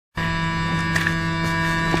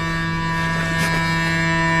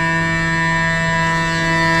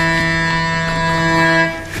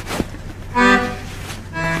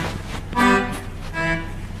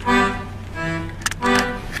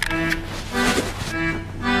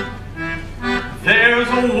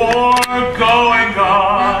going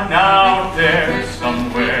on out there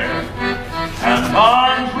somewhere, and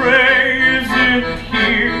Andre isn't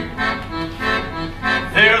here.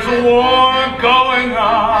 There's a war going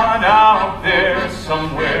on out there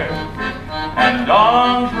somewhere, and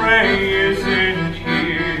Andre isn't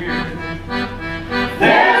here.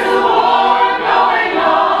 There's a war going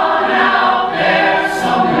on out there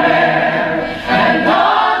somewhere, and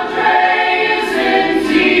Andre isn't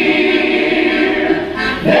here.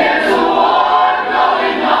 There's a war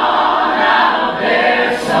going on out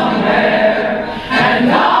there somewhere,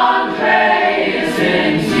 and Andre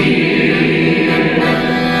isn't here.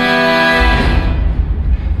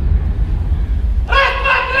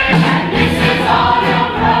 And this is all your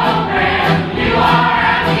program. You are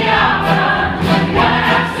at the opera. Gonna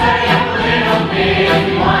have to study up a little bit if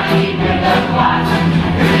you want to keep with the plot.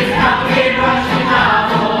 This is not a big Russian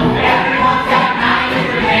novel. Everyone's got 9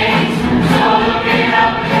 different names, so look it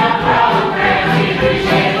up in your program. We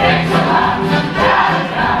appreciate it. Thanks a lot.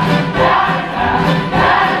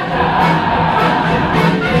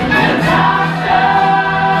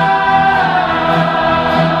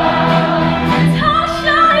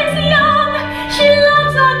 Natasha is young. She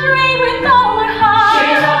loves Andre with all her heart. She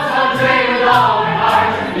loves Andre with all her heart.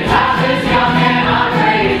 Natasha's young and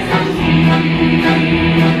Andre isn't here.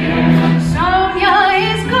 Sonia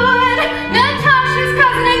is good. Natasha's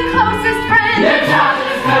cousin and closest friend.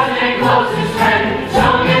 Natasha's cousin and closest friend.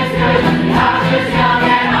 Sonia's good. Natasha's young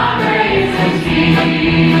and Andre isn't here.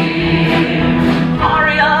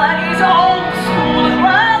 Maria is old school as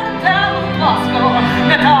well, down with law school.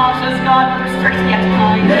 Natasha's got strict yet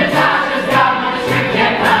kind. Natasha's got one strict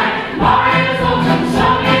yet kind. Maria's old and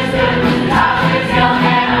Sonia's good. Natasha's young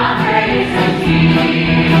and Andre isn't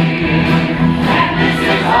here. And this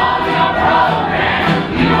is all your program.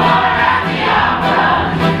 You are at the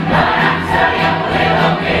opera. Gonna have to study up a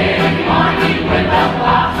little bit if you want to keep with the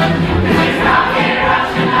plot. This is not a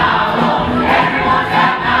Russian novel. Everyone's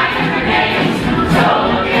got 9 different names, so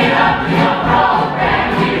look it up in your program.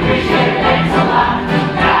 We appreciate it. Thanks a lot.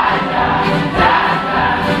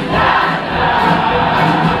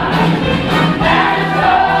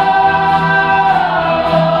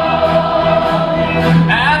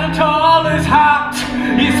 Anatole is hot.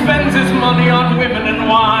 He spends his money on women and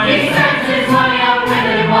wine. He spends his money on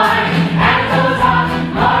women and wine. Anatole is hot.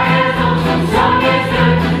 Maria's old and Sonia's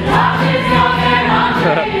good. Natasha's young and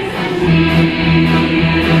Andre isn't here.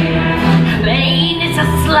 Lane is a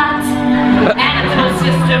slut. Anatole's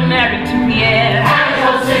sister married to Pierre.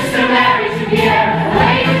 Anatole's sister married to Pierre.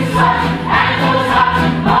 Lane is hot. Anatole's hot.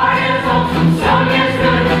 Maria's old and Sonia's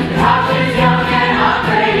good. Natasha's young and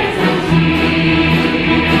Andre isn't here.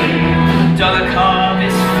 Dolokhov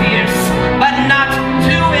is fierce, but not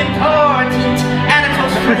too important.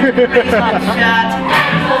 Anatole's friend, crazy hot shot.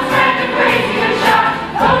 Anatole's friend, a crazy good shot.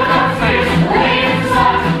 Dolokhov's fierce, Lane is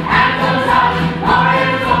hot. Anatole's hot.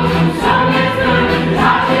 Maria's old and Sonia's good.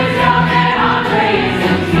 Natasha's young and Andre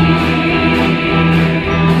isn't here.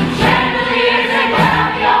 Chandeliers and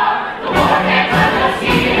caviar, the war can't let us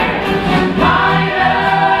here. Minor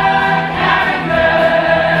characters.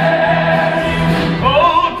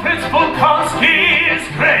 Old Principal Konsky is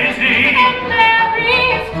crazy. And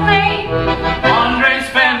Mary's plain. Andre's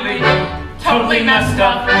family totally messed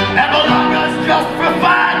up. And Bologna's just for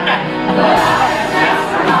fun. Bologna's just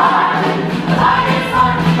for fun. Bologna's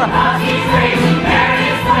fun. Konsky's crazy. Mary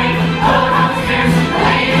is plain. Dolokhov's fierce.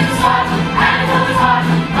 Lane is hot. Anatole is hot.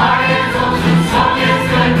 Maria's old and Sonia's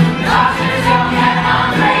good. Natasha's young and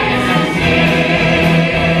Andre isn't here.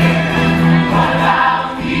 What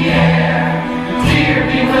about Pierre? Dear,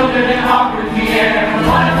 bewildered and awkward Pierre.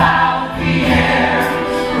 What about Pierre?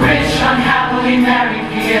 Rich, unhappily married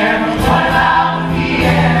Pierre. What about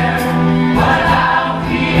Pierre? What about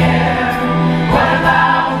Pierre? What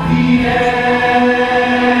about Pierre?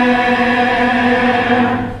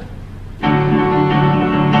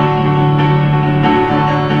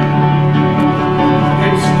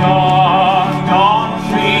 It's dawned on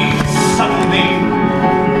me suddenly,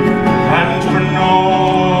 and for no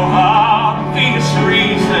obvious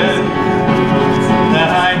reason,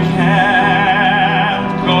 that I can't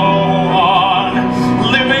go on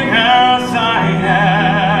living as I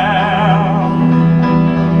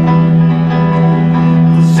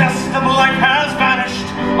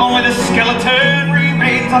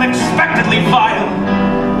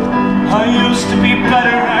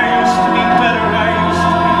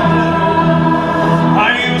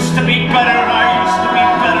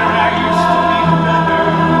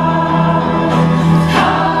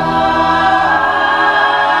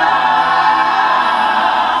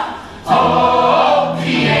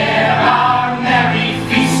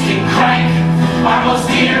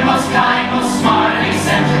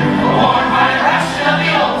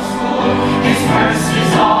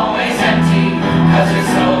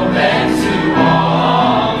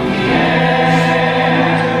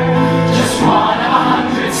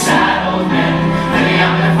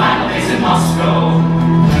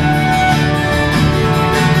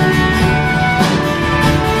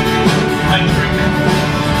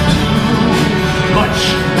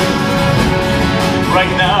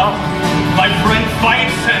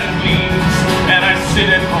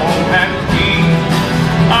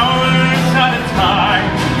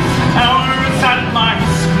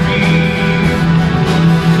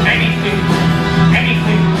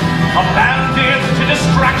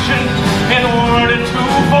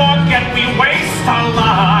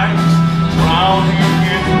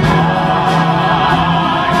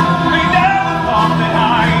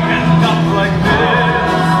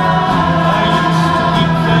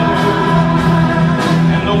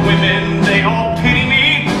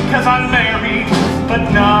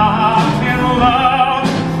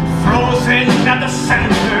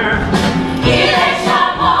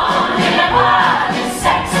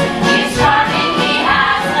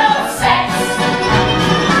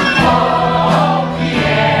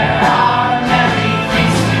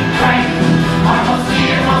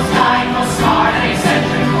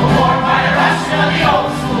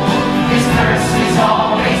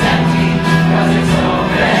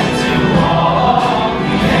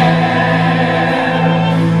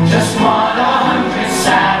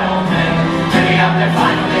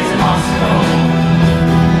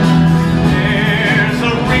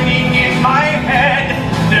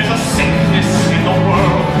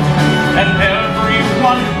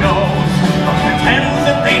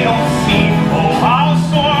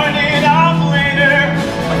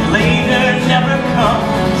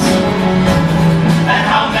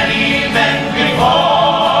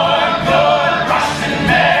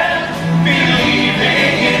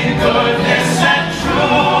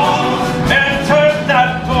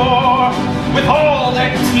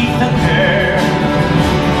like teeth and hair,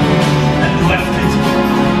 and left it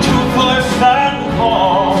toothless and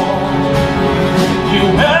cold. You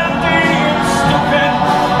empty and stupid,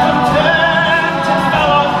 contented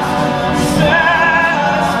fellows,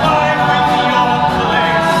 satisfied with your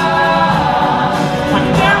place. I'm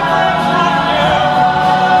different from you,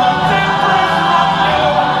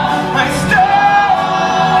 I still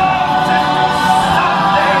want it to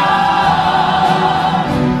someday.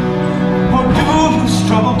 Or do you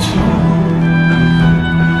struggle too?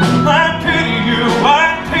 I pity you, I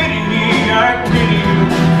pity me, I pity you.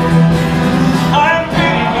 I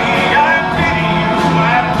pity me, I pity you,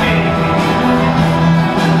 I pity me.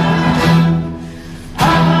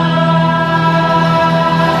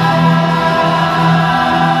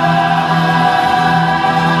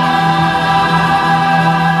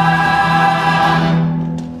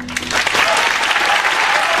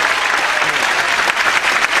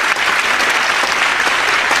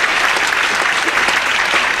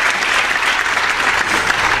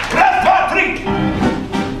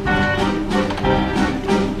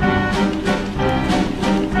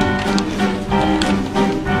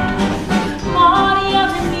 Maria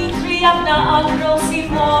Dmitrievna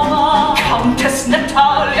Androsimova, Countess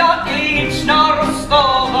Natalia Ilyich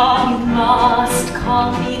Rostova. You must call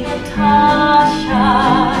me Natasha.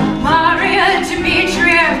 Maria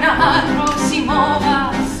Dmitrievna Androsimova,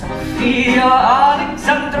 Sophia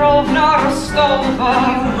Alexandrovna Rostova.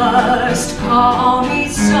 You must call me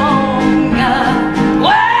Sonia.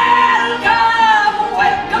 Welcome,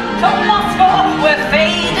 welcome to Moscow, where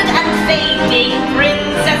faded and fading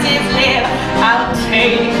princesses live. I'll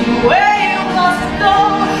take you where you must go,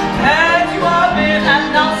 pet you a bit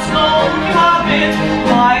and I'll scold you a bit.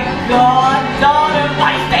 My goddaughter,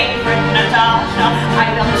 my favorite Natasha, I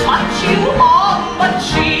will touch you on the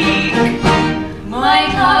cheek. My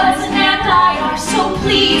cousin and I are so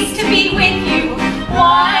pleased to be with you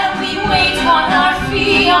while we wait on our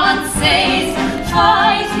fiancés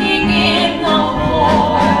fighting in the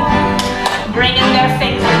war. Bringing their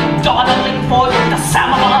things and dawdling forward the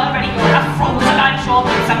samovar, ready for a frozen and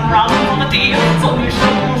shortens and round for the tea. So Misha,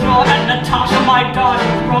 Bonjour, and Natasha, my daughter,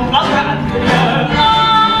 from Blanca and Pierre.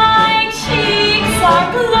 My cheeks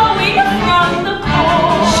are glowing from the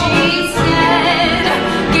cold, she said,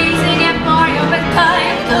 gazing at Mario with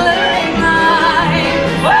kind glittering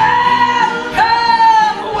eyes. Welcome,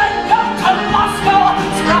 welcome to Moscow,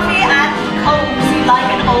 scruffy and cozy like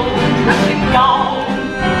an old dressing gown.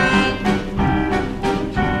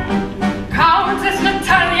 Countess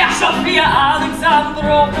Natalia, Sophia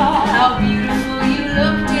Alexandrovna, how beautiful you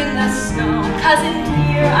looked in the snow. Cousin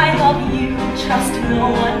dear, I love you, trust no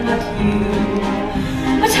one but you.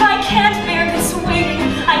 But I can't bear this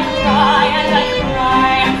waiting, I cry and I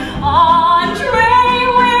cry. Andre,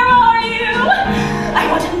 where are you? I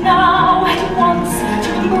want him now at once to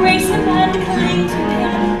embrace him and cling to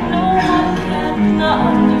him. No one can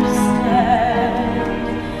understand.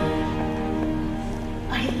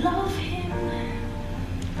 I love him,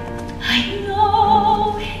 I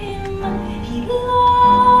know him, he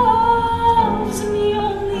loves me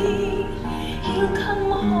only. He'll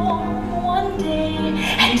come home one day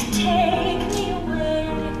and take me away.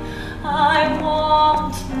 I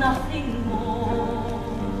want nothing more.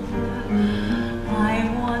 I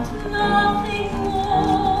want nothing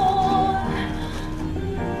more.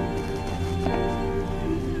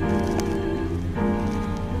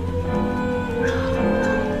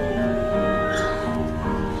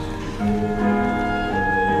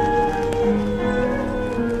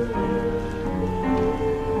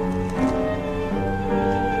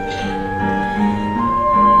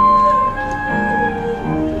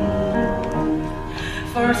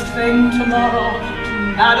 First thing tomorrow to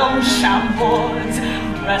Madame Chambord's.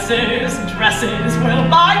 Dresses, dresses, we'll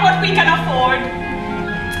buy what we can afford.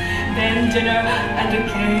 Then dinner and a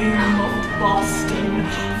game of Boston.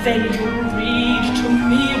 Then you read to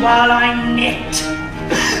me while I knit.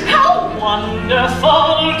 How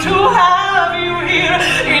wonderful to have you here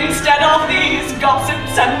instead of these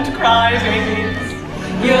gossips and crybabies.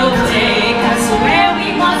 You'll take us where we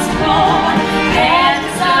must go, pet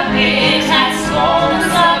us a bit and scold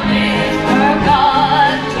us a bit. Her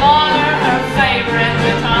goddaughter, her favorite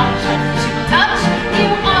Natasha, she'll touch you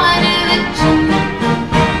on the cheek.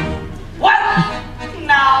 Well,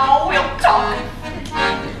 now we'll talk.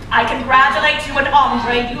 I congratulate you and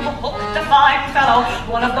Andre, you've hooked a fine fellow,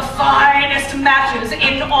 one of the finest matches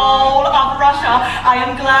in all of Russia. I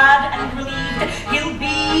am glad and relieved he'll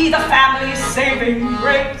be the family's saving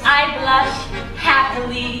grace. I blush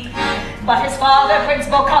happily, but his father, Prince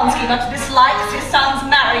Bolkonsky, much dislikes his son's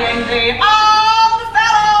marrying the old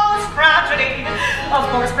fellow's tragedy. Of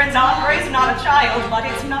course, Prince Andre's not a child, but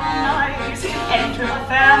it's not nice to enter a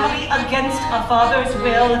family against a father's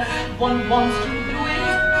will. One wants to do it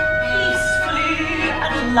peacefully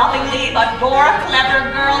and lovingly, but you're a clever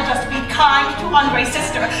girl. Just be kind to Andre's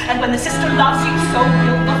sister, and when the sister loves you, so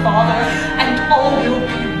will the father, and all will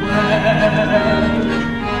be well.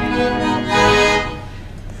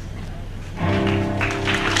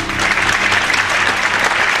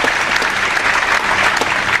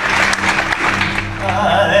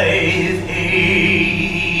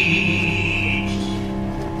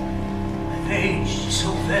 I've aged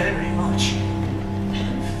so very much.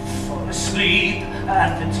 Fall asleep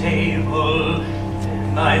at the table,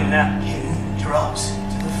 then my napkin drops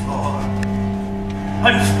to the floor.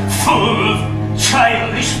 I'm full of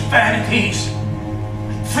childish vanities,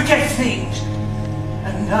 forget things,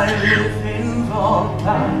 and I live in the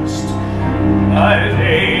past. I've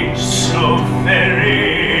aged so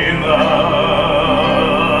very much.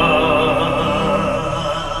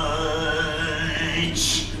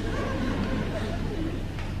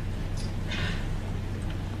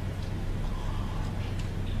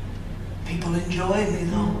 People enjoy me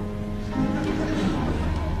though.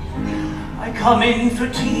 I come in for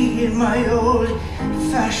tea in my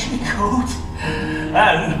old-fashioned coat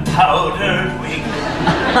and powdered wig,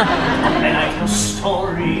 and I tell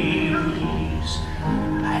stories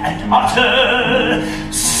and utter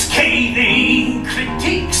scathing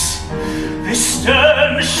critiques. This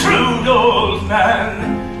stern, shrewd old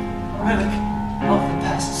man, relic of the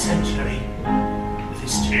past century, with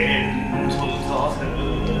his gentle daughter,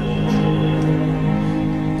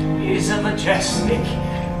 is a majestic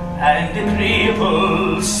and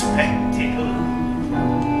agreeable spectacle.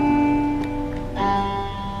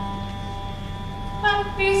 But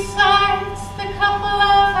besides the couple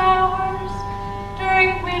of hours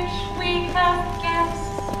during which we have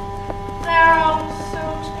guests, there are also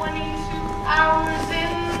 22 hours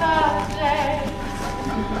in the day,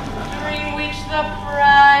 during which the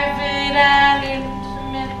private and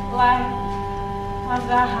intimate life of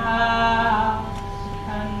the house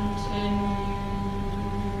continues.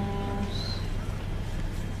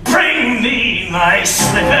 Bring me my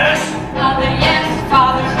slippers. Father, yes,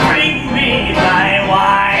 Father. Bring me my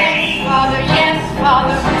wine. Yes, Father, yes,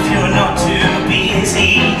 Father. If you're not too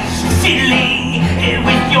busy fiddling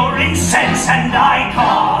with your incense and I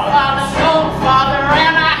call. Father, no, Father,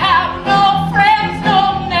 and I have no friends,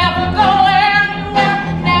 no, never go anywhere,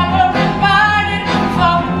 never invited,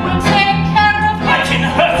 for who will take care of me? I can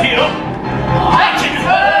hurt you. I can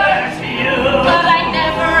hurt you. But I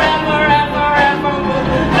never, ever, ever, ever would.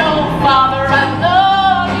 No, Father, I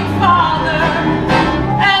love you, Father.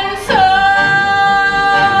 And time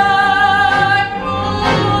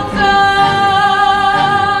moves on,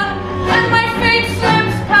 and my fate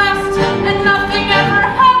slips past, and nothing ever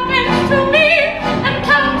happens to me. And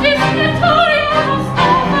Countess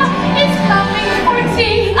Natasha is coming for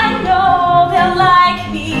tea. I know they'll like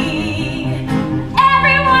me.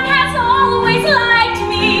 Everyone has always liked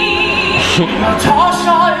me.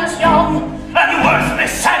 Natasha is young and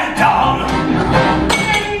worthless and dumb.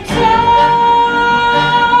 And time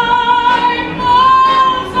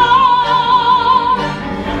moves on,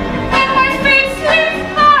 and my fate slips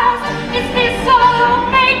past. Is this all I'll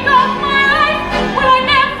make of my life? Will I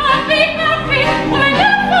never be happy? Will I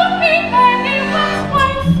never be anyone's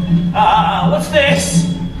wife? Ah, what's this?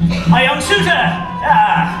 A young suitor.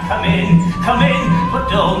 Ah, come in, but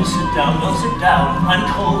don't sit down. I'm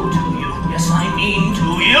cold to you. Yes, I mean to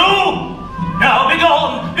you. Now be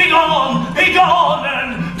gone, be gone, be gone,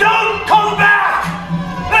 and don't come back.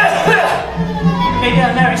 Maybe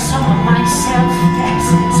I'll marry someone myself.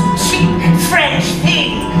 That's some cheap French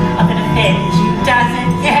thing. I'm gonna offend you, does it?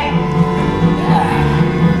 Yeah.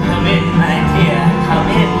 Come in, my dear. Come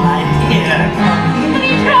in, my dear. And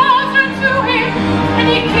he draws her to him, and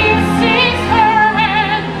he kisses her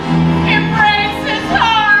hand, embraces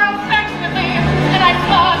her affectionately, and I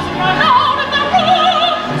flush and run out of the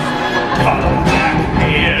room. Come back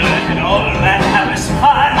here, let an old man have his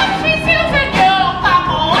fun. But she seals in you,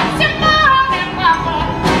 Papa, what's your mind, Papa?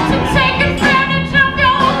 To take advantage of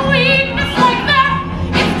your weakness like that,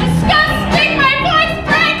 it's disgusting, my voice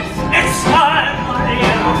breaks. It's time I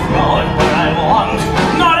am a fraud, but I want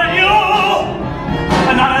not a you,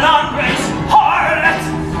 and not an Andres harlot,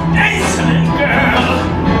 insolent girl,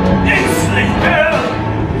 insolent girl.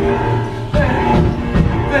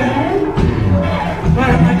 Where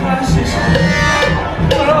are my glasses?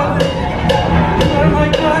 Where are they? Where are my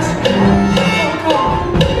glasses?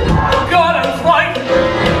 Oh God, I'm frightened.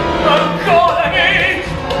 Oh God, I'm aged.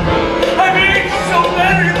 I'm aged so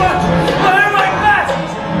very much. Where are my glasses?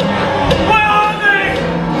 Where are they?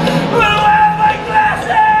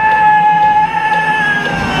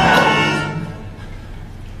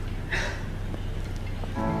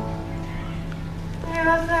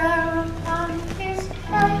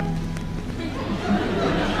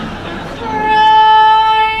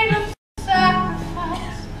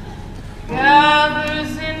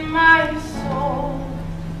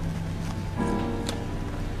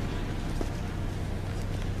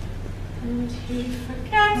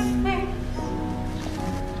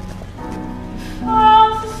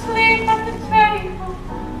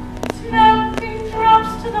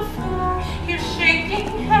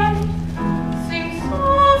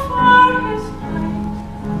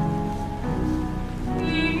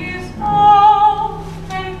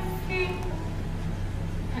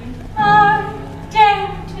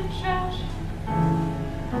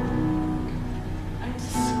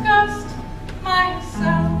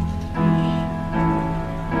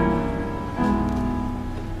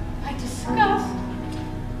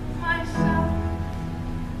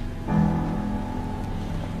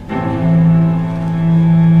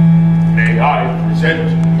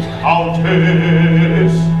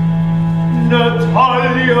 notice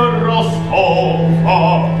Natalia Rostova.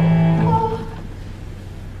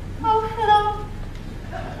 Oh, hello.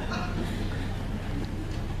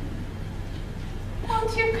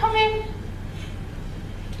 Won't you come in?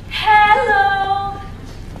 Hello.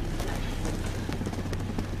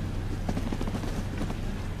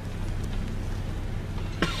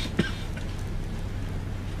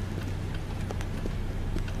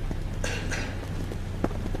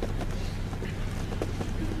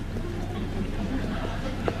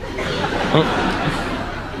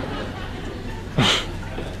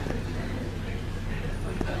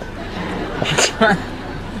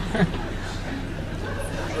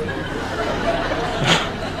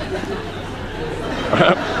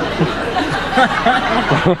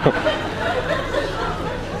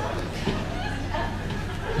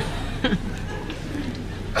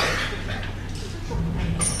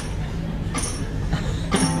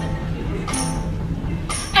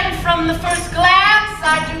 And from the first glance,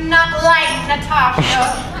 I do not like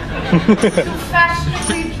Natasha. Too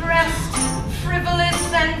fashionably dressed,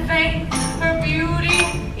 frivolous and vain, her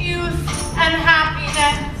beauty, youth, and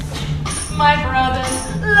happiness. My brother's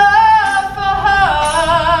love for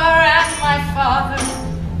her and my father.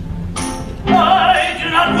 I do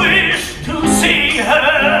not wish to see her.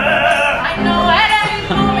 I know at any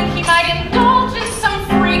moment he might indulge in some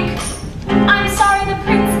freak. I'm sorry, the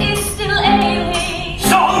prince is still ailing.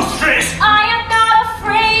 Songstress! I am not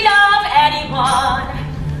afraid of anyone.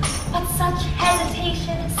 But such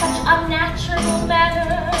hesitation, such unnatural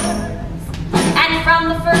manners. And from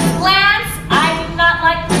the first glance, I do not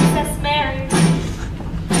like Princess Mary.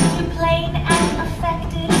 Too plain and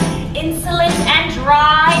affected, insolent and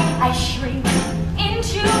dry, I shrink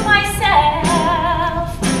into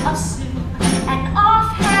myself, assume an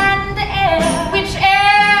offhand air, which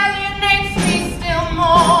alienates me still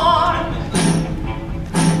more.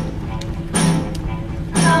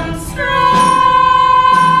 Constrained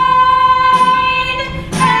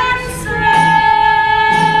and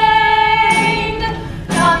strained,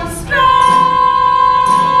 constrained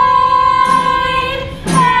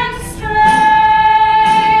and strained,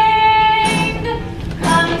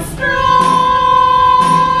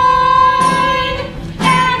 constrained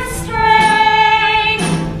and strained,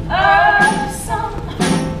 irksome,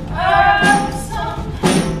 irksome.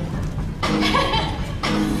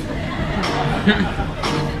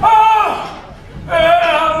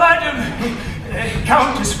 Madam,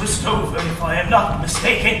 Countess Rostova, if I am not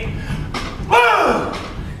mistaken. Oh,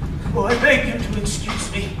 I beg you to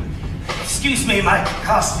excuse me. Excuse me, my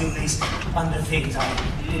costume, these underthings I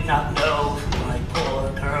did not know, my poor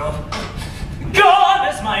girl. God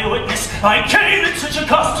as my witness, I came in such a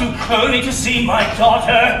costume only to see my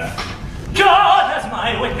daughter. God as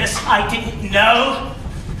my witness, I didn't know.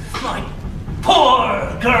 My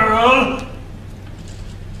poor girl.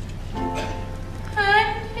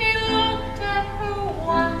 And he looked at her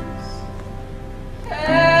once,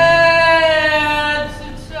 head to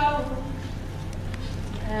toe,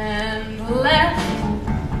 and left,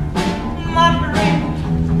 muttering,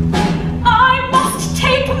 I must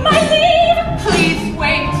take my leave. Please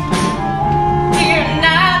wait, dear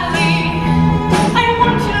Natalie. I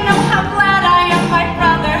want you to know how glad I am my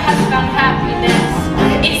brother has found happiness.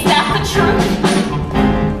 Is that the truth?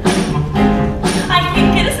 I think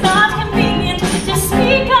it is not convenient to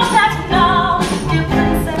speak of that now, dear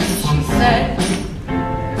princess, she said.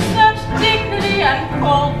 Such dignity and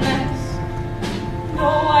coldness,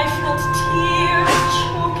 though I felt tears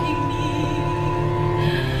choking me.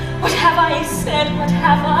 What have I said, what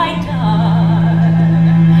have I done?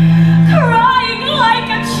 Crying like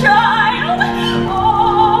a child,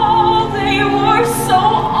 oh, they were so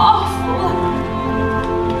awful.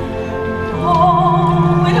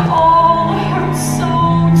 Oh, it all hurt so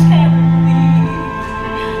terribly.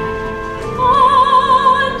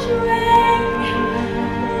 Andre,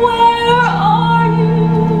 where are you?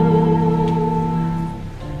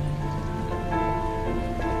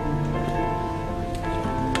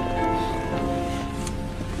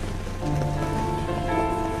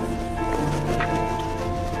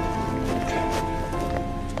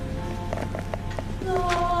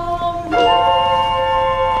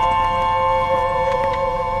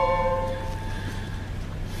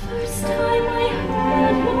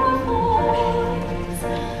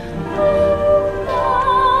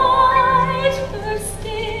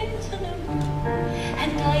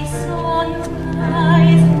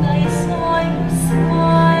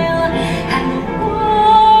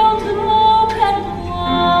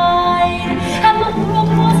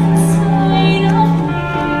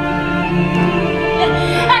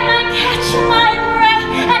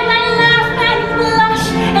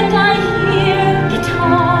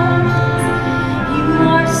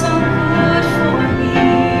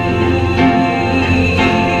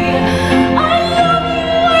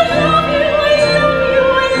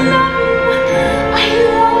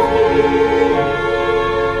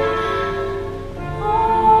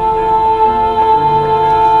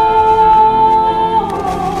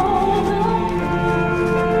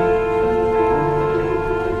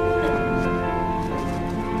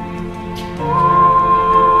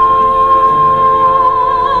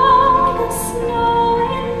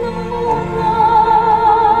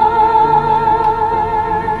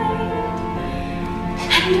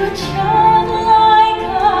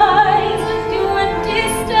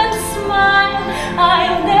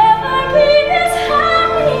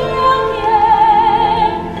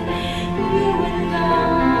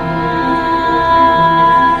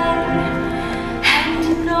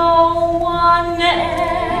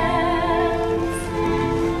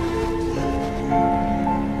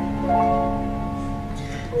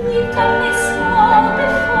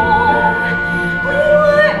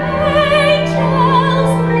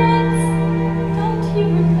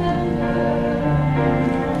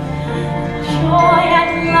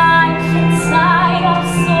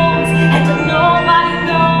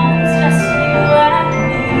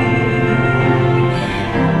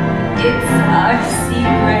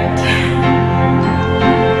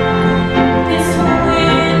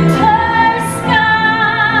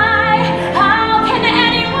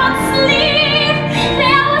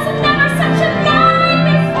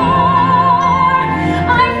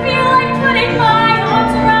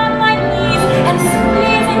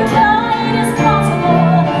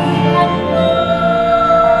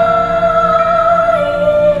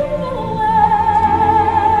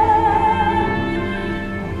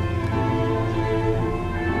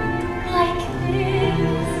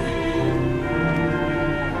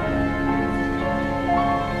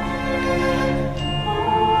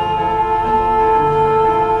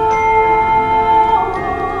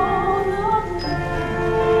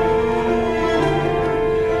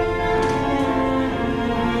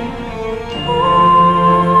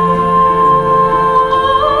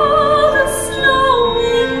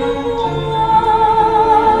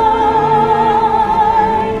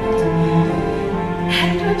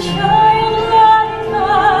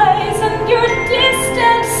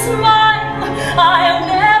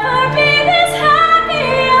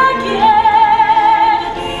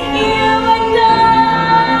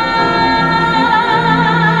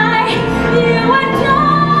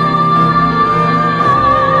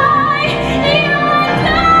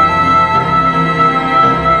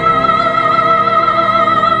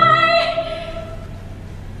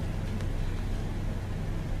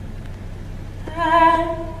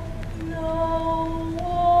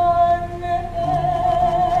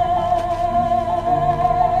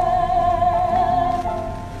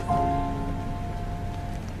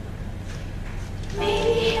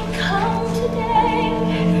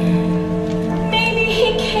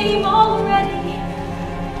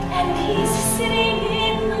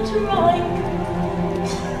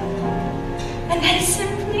 and I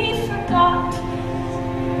simply forgot.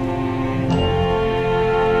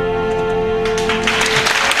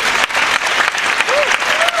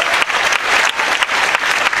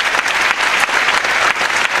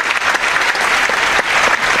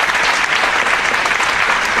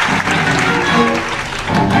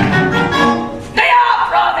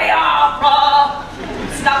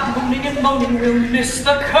 Moaning, we'll miss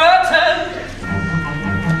the curtain.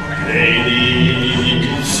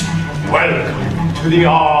 Ladies, welcome to the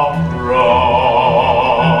opera.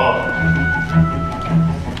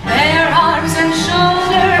 Bare arms and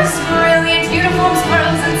shoulders, brilliant uniforms,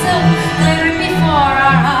 pearls and silk, glittering before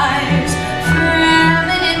our eyes.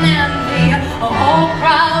 Feminine envy, a whole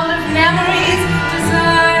crowd of memories,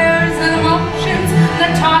 desires and emotions.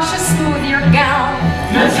 Natasha, smooth your gown.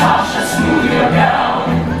 Natasha, smooth your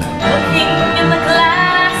gown. Looking in the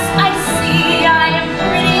glass, I see I am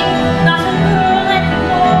pretty, not a girl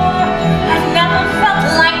anymore. I've never felt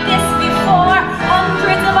like this before.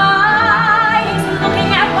 Hundreds of eyes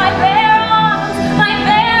looking at my bare arms and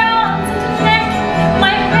neck,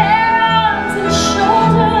 my bare arms and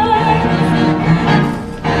shoulders.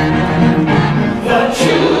 The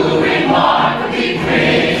two remarkably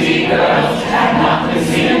pretty girls had not been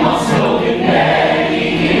seen in Moscow in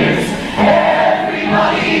many years.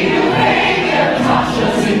 Everybody knew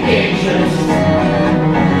Natasha's engagements.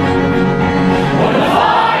 One of the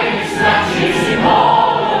finest matches in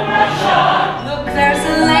all of Russia. Look, there's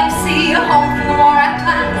Alexei, home from the war at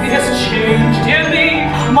last. He has changed, dear me.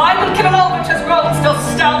 My little Kivalovich has grown still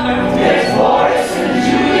stouter. There's Boris and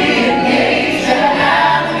Julie engaged, and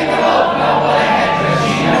Anna Nikolaevna, what a headdress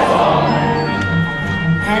she has on.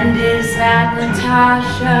 And is that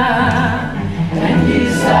Natasha? And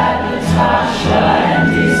is that Natasha? And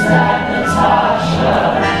is that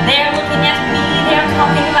Natasha? They're looking at me, they're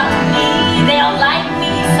talking about me. They'll like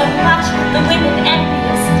me so much. The women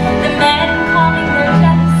envious, the men calling their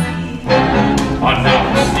jealousy.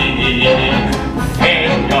 Announcing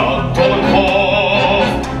Fenya Dolkov.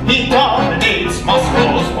 He dominates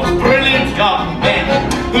Moscow's most brilliant young men.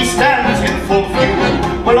 He stands in full view,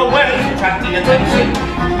 well aware to attract the attention.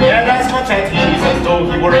 Yet as much at ease as though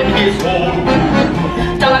he were in his home.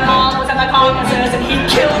 Dolokhov was at the Caucasus and he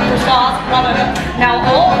killed Khrushchev's brother. Now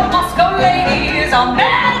all the Moscow ladies are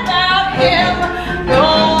mad about him.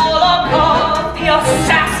 Dolokhov, the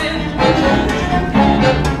assassin.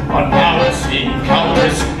 Announcing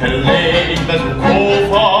Countess Helene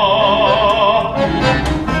Bezukova,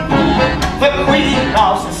 the queen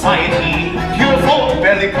of society, beautiful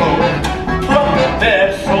bellicose, plump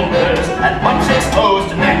bare shoulders and much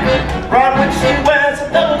exposed neck, round which she wears a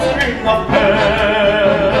double string of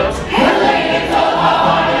pearls. Helene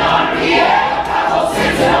Bezukova, Pierre, Pavel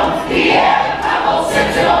Citadel, Pierre, Pavel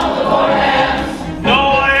Citadel on the forehands. No,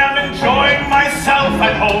 I am enjoying myself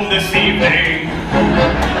at home this evening.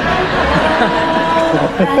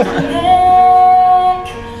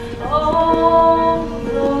 All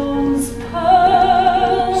those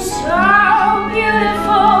pearls, so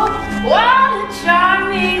beautiful. What a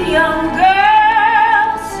charming young girl,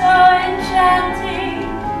 so enchanting.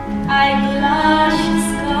 I blush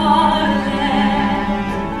scarlet.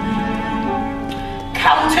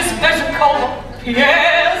 Countess Bezukova,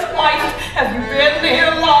 Pierre's wife. Have you been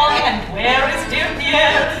here long? And where is dear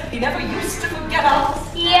Pierre? He never used to forget us.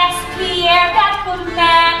 Yes, Pierre, that good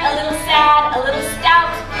man, a little sad, a little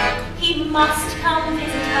stout. He must come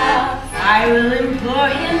visit us. I will implore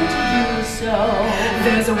him to do so.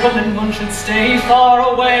 There's a woman one should stay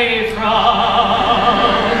far away from.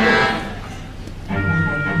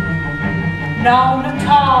 Now,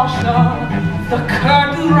 Natasha, the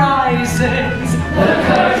curtain rises. The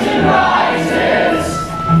curtain rises.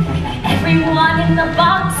 Everyone in the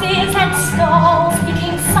boxes and stalls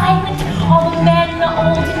became silent. All the men, the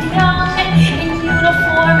old and young, in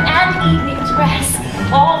uniform and evening dress.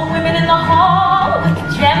 All the women in the hall, with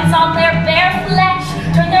gems on their bare flesh,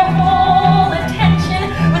 turned their whole attention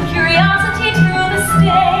with curiosity to the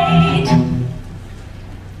stage.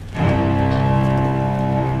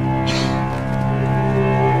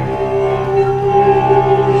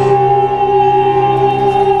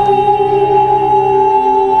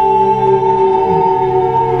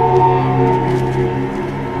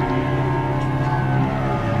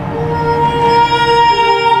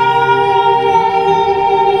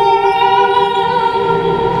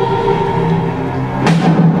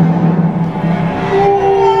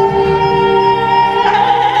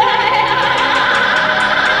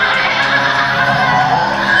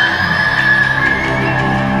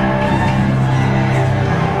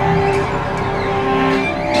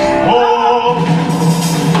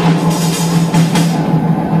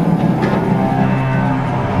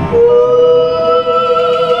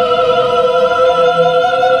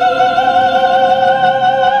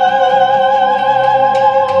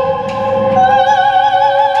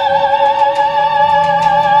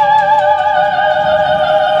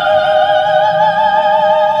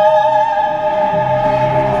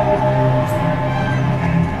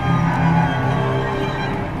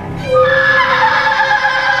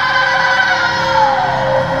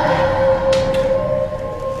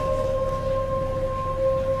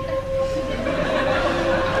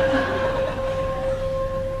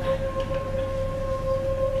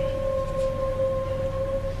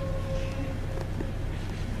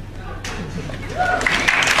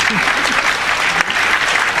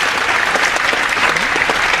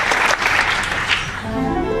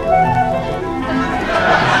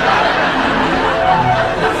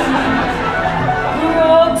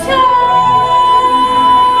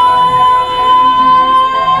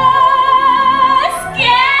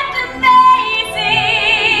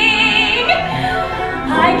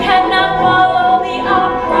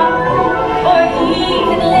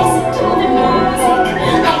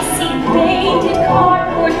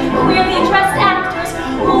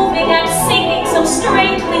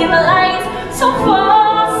 in the light, so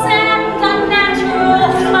false and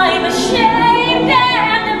unnatural. I'm ashamed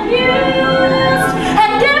and amused,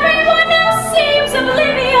 and everyone else seems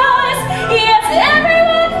oblivious, yet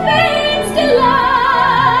everyone feigns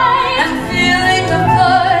delight. And feeling the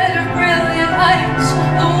flood of brilliant light,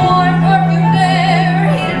 the warm perfumed air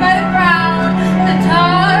heated by the crowd,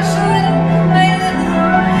 Natasha, little by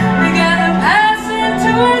little, began to pass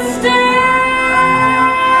into a state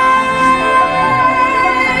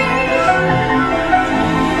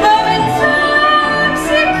of intoxication.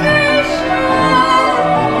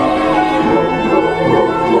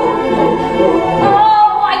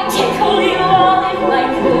 Oh, I'd tickle you all if I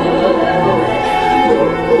could.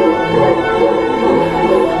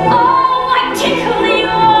 Oh, I'd tickle you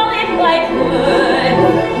all if I could.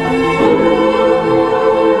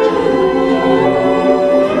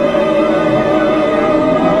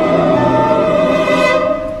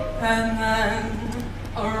 And then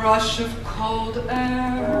a rush of cold air.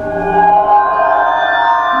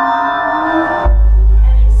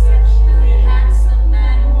 An exceptionally handsome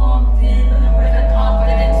man walked in with a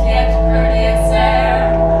confident yet courteous air.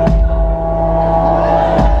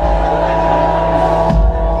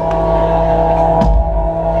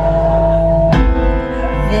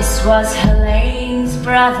 This was Helene's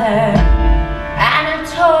brother,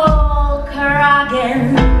 Anatole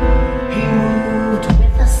Karagan. He moved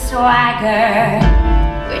with a swagger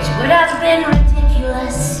which would have been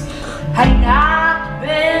ridiculous had he not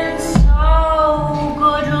been so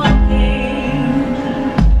good looking.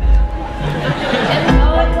 And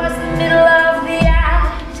though it was the middle of the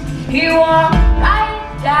act, he walked right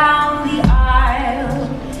down the aisle,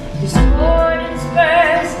 his sword and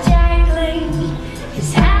spurs jangling, his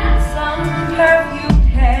handsome perfumed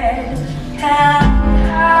head held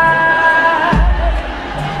high.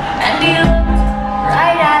 And he looked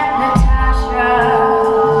right at Natasha,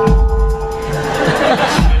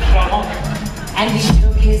 and he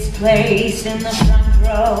took his place in the front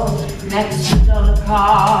row next to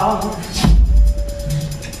Dolokhov.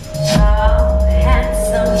 How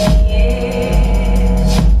handsome he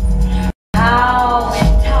is, how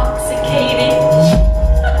intoxicating.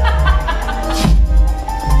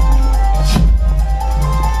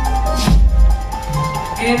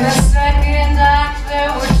 In the second act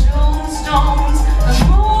there were tombstones, the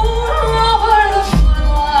moon over the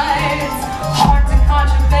floodlights, hard to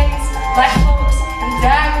conjure face, black cloaks and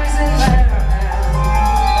daggers in their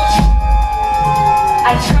hands.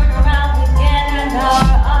 I turn around again and our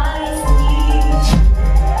eyes meet.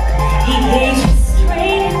 He gazes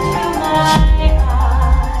straight into my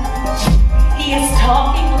eyes. He is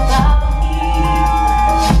talking about me.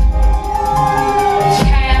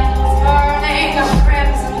 Candles burning, a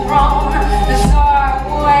crimson throne, the Tsar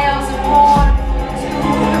wails a mournful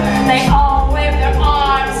tune. They all wave their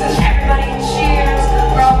arms and everybody cheers.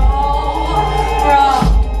 Bravo,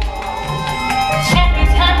 bravo. Every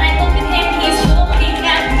time I look at him, he's looking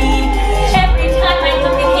at me. Every time I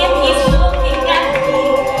look at him, he's looking at me.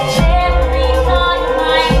 Every time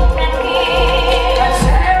I look at A him.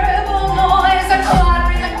 terrible noise, a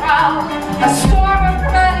clatter in the crowd, a storm of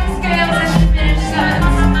chromatic scales and diminished sense.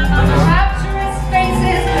 With rapturous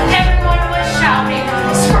faces, everyone was shouting,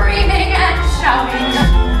 screaming and shouting.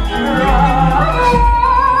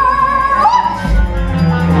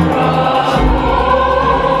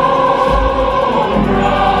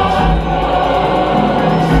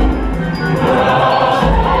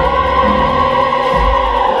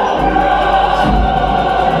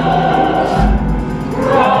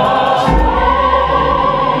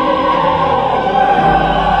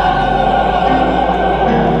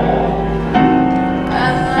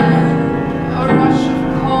 And then a rush of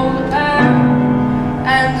cold air,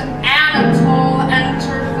 and Anatole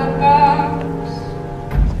entered the box.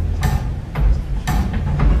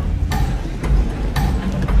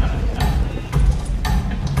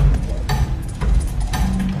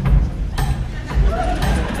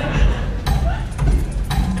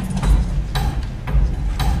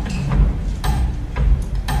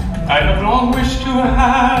 I have long wished to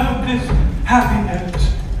have this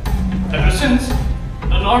happiness ever since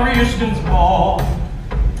the Norwegian's ball,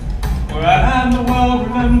 where I had the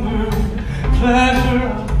well-remembered pleasure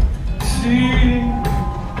of seeing.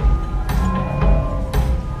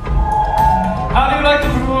 How do you like the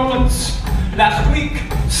performance last week?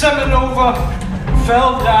 Semenova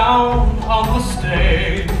fell down on the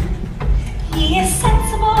stage. He is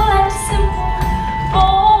sensible and simple,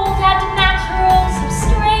 bold and natural, so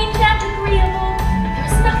strange and agreeable.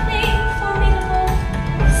 There's nothing formidable.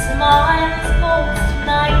 His smile is most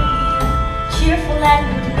naive, cheerful and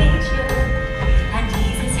good-natured, and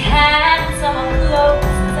he's as handsome up close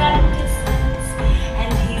as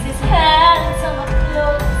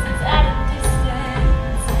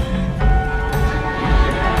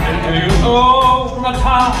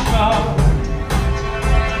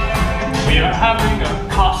having a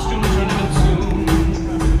costume tournament soon.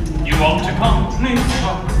 You want to come, please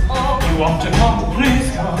come. You want to come, please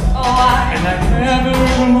come. And I never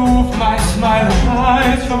remove my smiling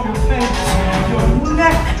eyes from your face, your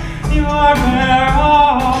neck, your bare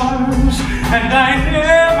arms. And I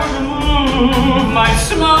never remove my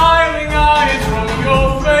smiling eyes from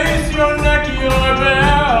your face, your neck, your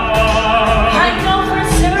bare arms. I know for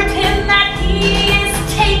certain that he is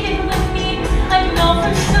taken with me. I know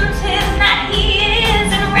for certain that he is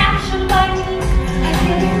enraptured by me. I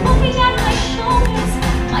feel him looking at my shoulders,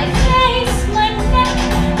 my face, my neck,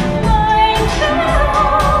 my bare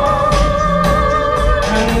arms.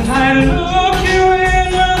 And I look you in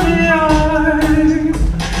the eye,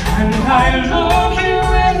 and I look you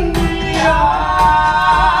in the eye.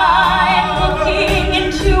 I'm looking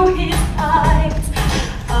into his eyes.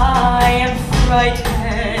 I am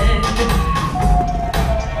frightened.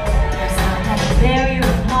 There's not that barrier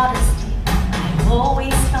of modesty I've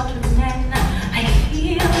always felt with men. I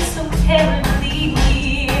feel so terribly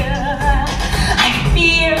near. I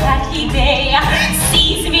fear that he may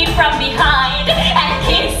seize me from behind and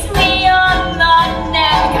kiss me on the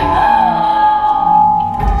neck.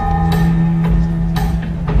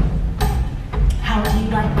 How do you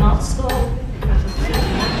like Moscow?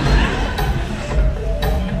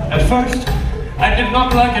 At first, I did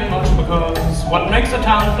not like it much because what makes a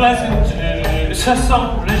town pleasant is ça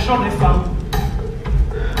sent les gens les femmes.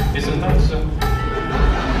 Isn't that so?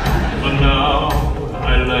 But now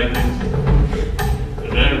I like it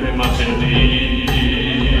very much indeed.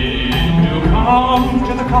 You come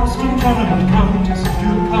to the costume tournament contest,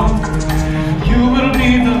 you come. You will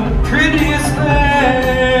be the prettiest there.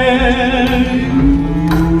 You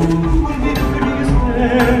will be the prettiest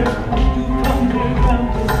there. You come to the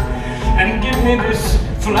contest and give me this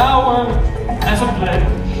flower as a pledge.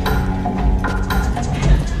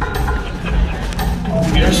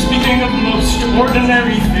 We are speaking of most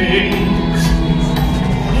ordinary things.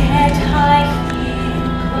 Yet I feel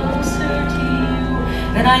closer to you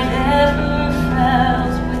than I've ever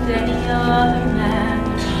felt with any other man.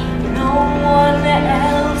 No one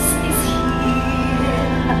else is here.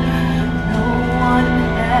 No one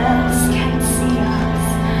else can see us.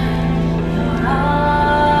 Your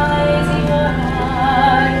eyes, your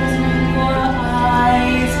eyes, your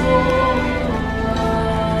eyes, oh, your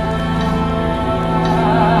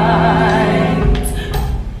eyes.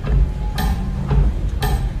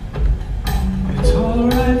 It's all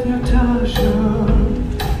right, Natasha.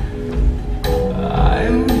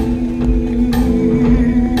 I'm weak.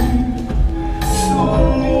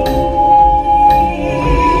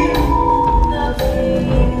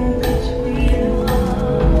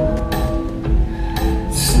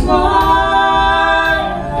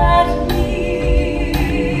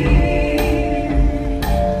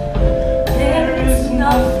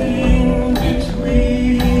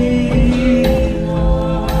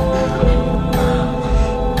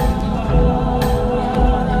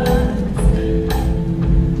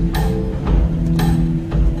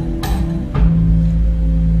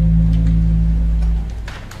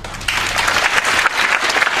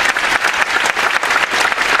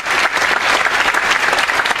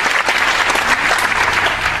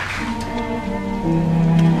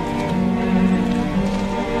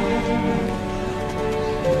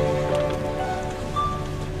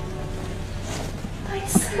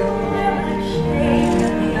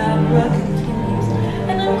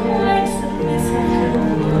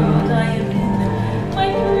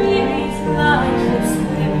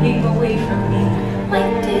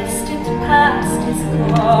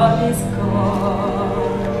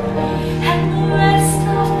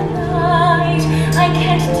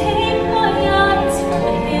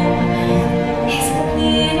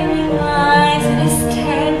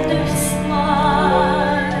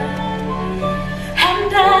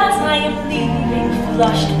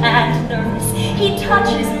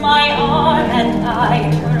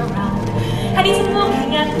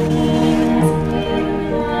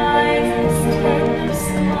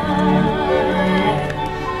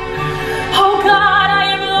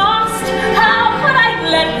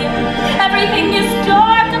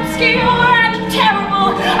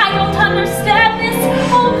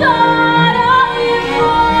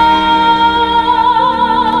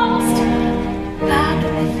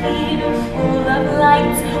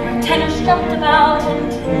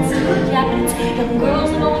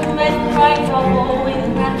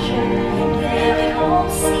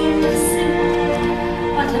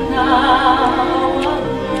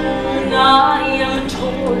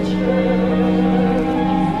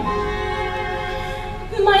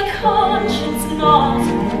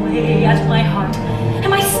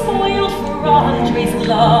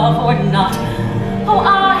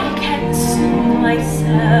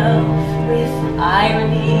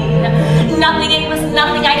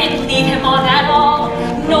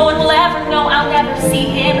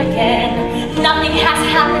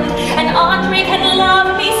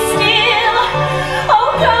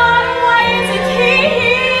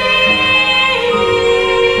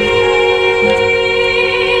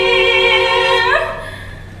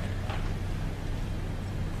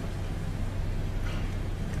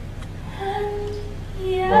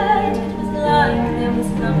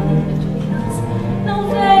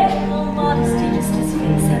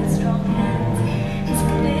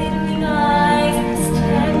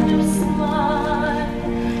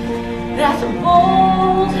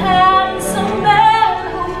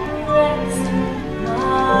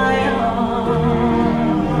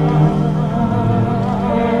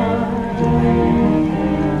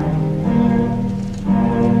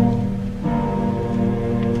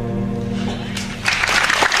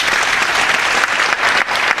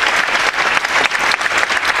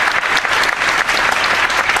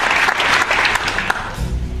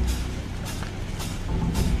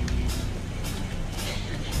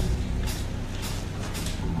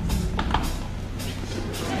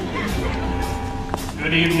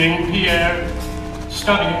 Good evening, Pierre.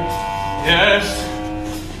 Studying. Yes.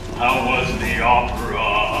 How was the opera?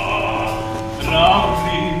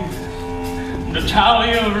 Lovely.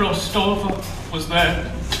 Natalia Rostova was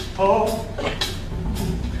there. Oh,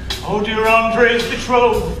 dear Andre's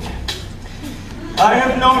betrothed. I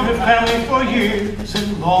have known her family for years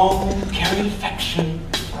and long carried affection.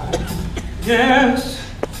 Yes.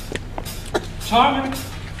 Charming.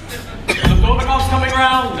 The Goldberg's coming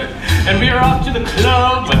round, and we are off to the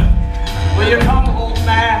club. Will you come, old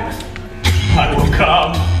man? I will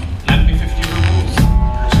come. Lend me 50 rubles.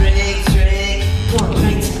 Drink, gonna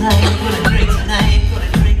drink tonight, gonna drink tonight,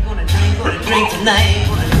 gonna drink tonight, gonna drink tonight,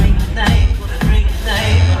 gonna drink tonight, gonna drink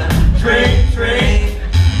tonight, Drink.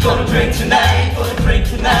 gonna drink tonight, gonna drink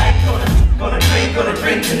tonight, gonna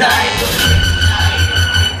drink tonight,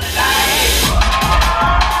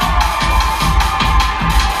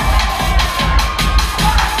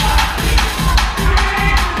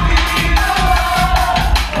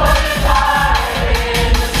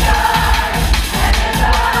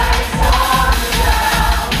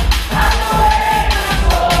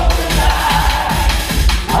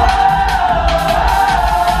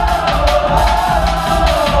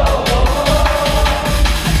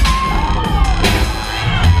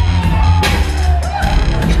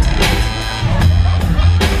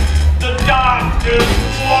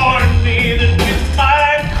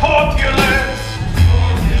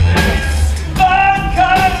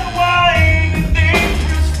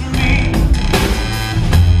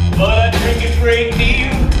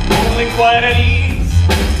 Quite at ease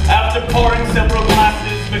after pouring several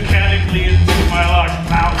glasses mechanically into my large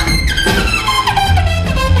mouth.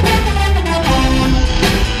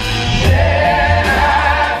 Then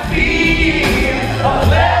I feel a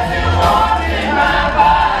pleasant warmth in my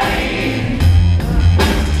body,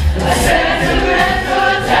 a sentimental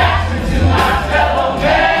attachment to my fellow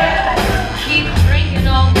man. Keep drinking,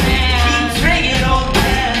 old man. keep drinking, old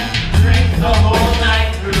man, Drink the whole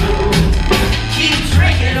night through. keep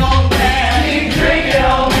drinking, old man. Keep drinking,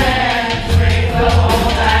 old man. Drink the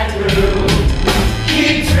whole night through.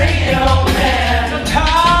 Keep drinking, old man.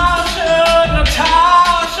 Natasha,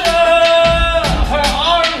 her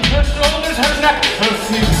arms, her shoulders, her neck, her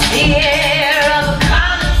feet. The air of a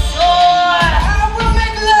connoisseur. I will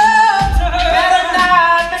make love to her. Better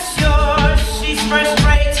not, monsieur. She's first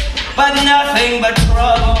rate, but nothing but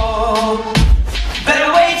trouble. Better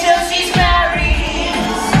wait till she's married.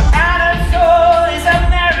 Anatole is a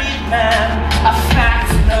married man, a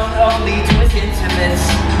fact known only to his intimates.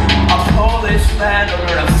 A Polish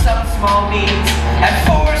landowner of some small means had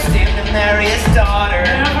forced him to marry his daughter.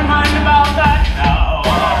 Never mind about that now.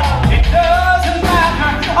 It doesn't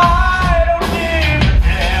matter. I don't give a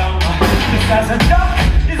damn. Just as a duck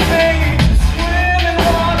is made to swim in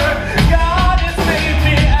water, God has made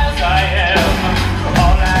me as I am.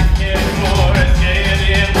 All I care for is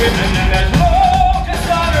gaiety and women, and there's no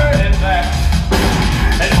dishonor in that.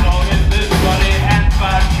 As long as there's money and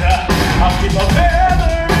vodka, I'll keep a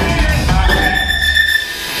feather in my hat.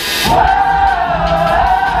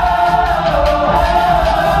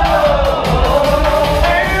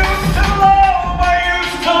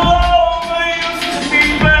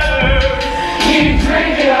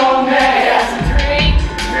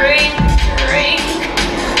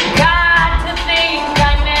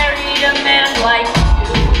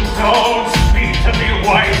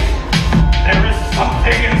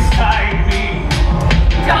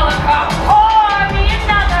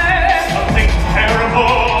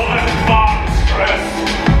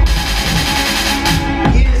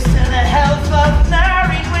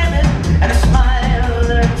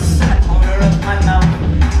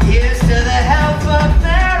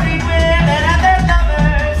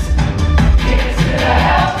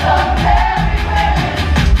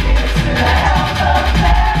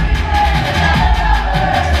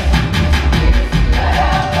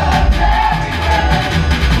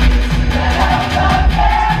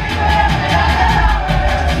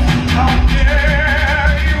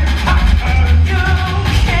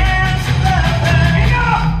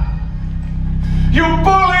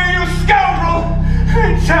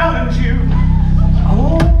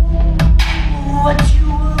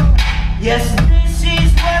 Yes, this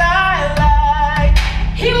is what I like.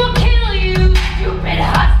 He will kill you, stupid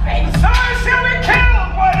husband. So shall we kill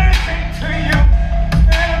what is it to you?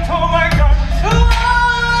 And oh my God,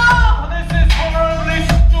 this is horribly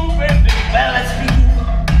stupid. Well, let's begin.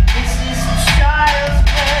 This is child's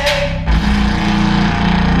play.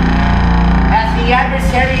 As the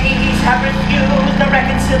adversaries have refused the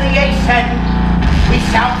reconciliation, we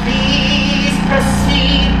shall please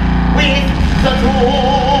proceed with the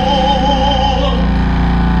duel.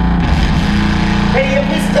 Ready your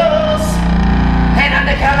pistols, and on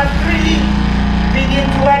the count of 3, begin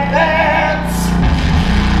to advance.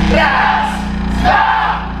 Ras,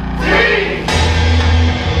 stop, 3.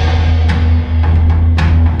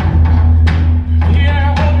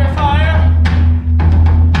 Pierre, hold your fire.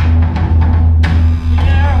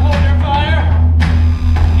 Pierre, hold your fire.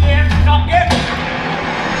 Pierre, stop it.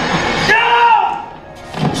 No!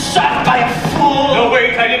 Shot by a fool. No,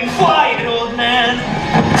 wait, I didn't fly. Quiet, old man.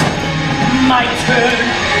 My turn.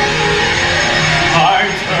 My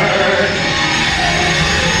turn.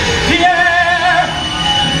 Pierre,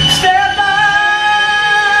 stand back!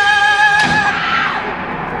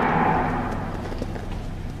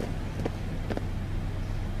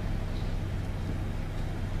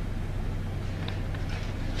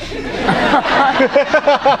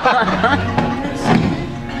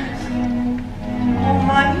 Oh,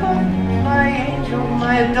 my angel,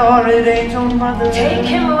 my adored angel mother. Take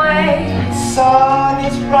him away. The sun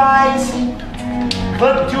is rising,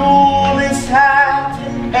 the duel is at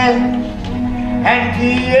an end, and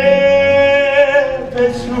Pierre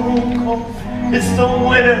Bezouko is the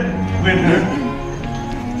winner.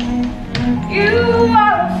 You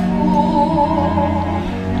are a fool.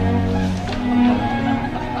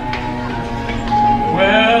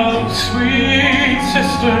 Well, sweet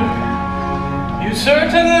sister, you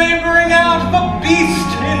certainly bring out the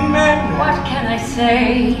beast in men. What can I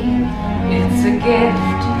say? It's a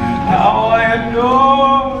gift. How I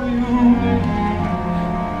adore you.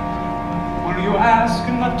 Will you ask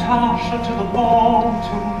Natasha to the ball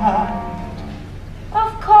tonight?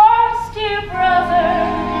 Of course, dear brother.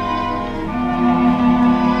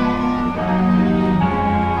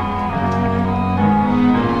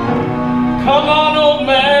 Come on, old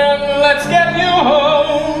man, let's get you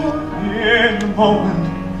home. In a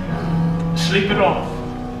moment, sleep it off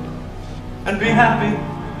and be happy.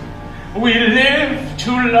 We live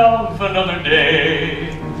to love another day.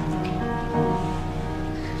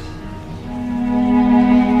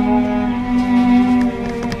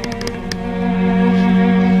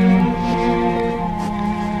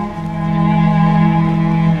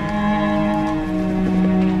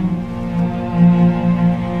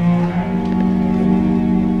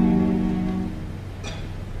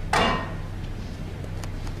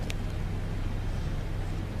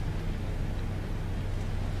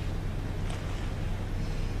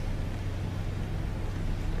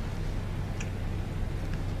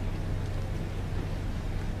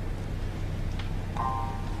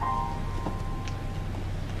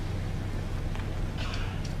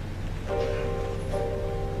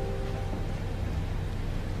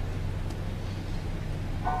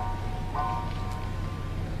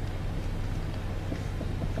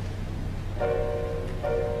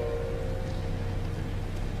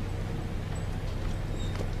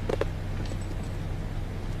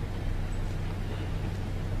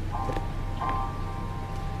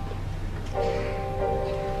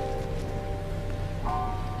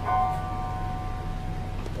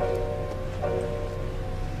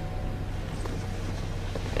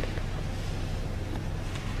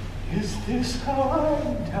 Is this how I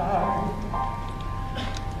die?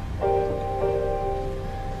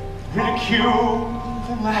 Ridiculed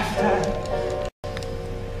and laughed at,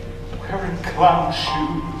 wearing clown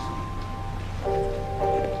shoes.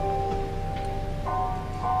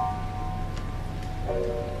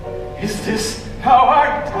 Is this how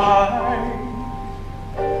I die?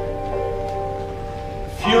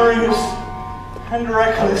 Furious and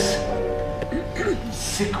reckless,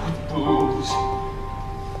 sick with booze.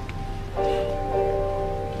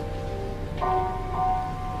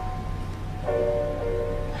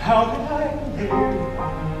 How did I live?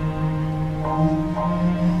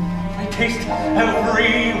 I taste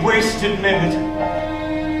every wasted minute,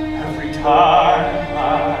 every time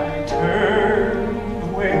I turn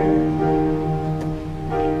away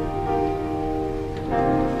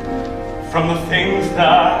from the things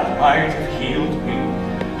that might have healed me.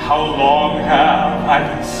 How long have I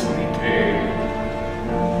been sleeping?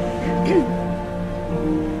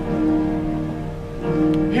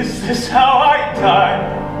 Is this how I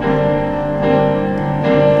die?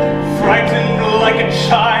 Frightened like a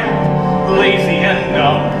child, lazy and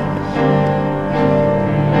numb.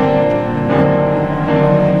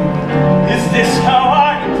 Is this how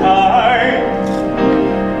I die?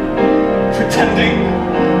 Pretending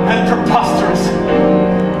and preposterous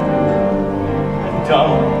and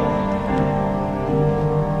dumb.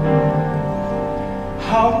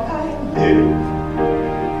 How did I live?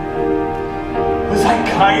 Was I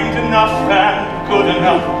kind enough and good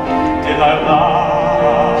enough? Did I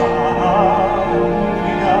love enough?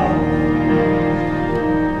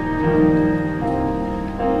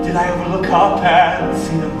 up and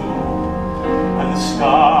see the moon and the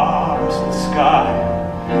stars in the sky.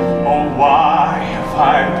 Oh, why have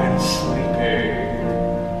I been sleeping?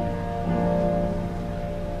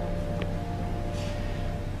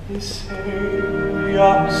 They say we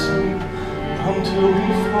are asleep until we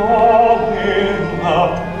fall in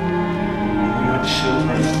love. We are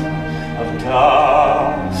children of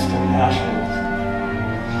dust and ashes.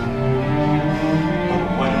 But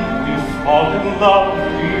when we fall in love,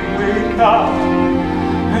 we wake up,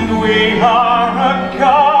 and we are a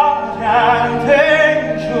god and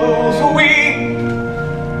angels weep.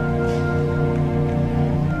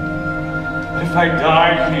 If I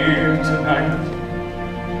die here tonight,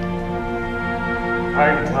 I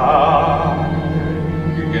die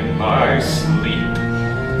in my sleep.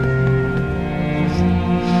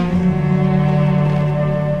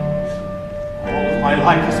 All of my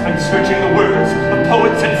life has been searching the words of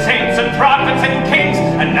poets and saints and prophets and kings,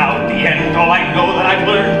 and now at the end all I know that I've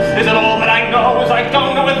learned is that all that I know is I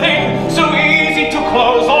don't know a thing. So easy to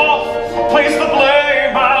close off, place the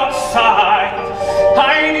blame outside,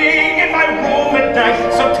 hiding in my room at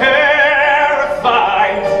night, so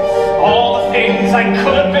terrified. All the things I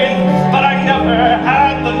could have been, but I never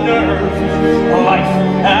had the nerve. Life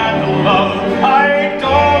and love I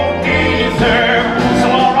don't deserve. So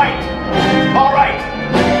all right,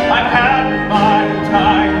 I've had my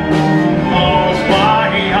time. Close my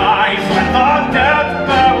eyes, let the death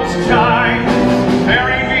bells chime.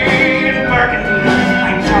 Bury me in burgundy,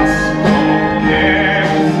 I just don't care.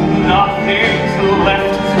 Nothing's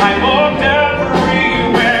left, I looked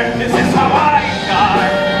everywhere. Is this how I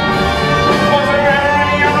die? Was there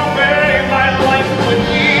any other way my life would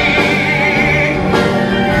be?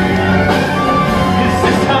 Is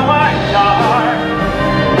this how I die?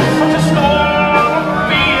 Such a storm of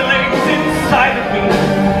feelings inside of me.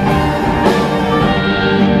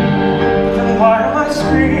 Then why am I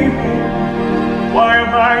screaming? Why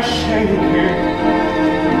am I shaking?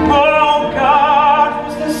 Oh God,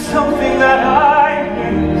 was there something that I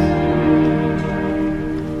missed?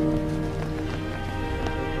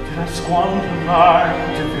 Did I squander my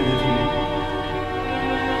divinity?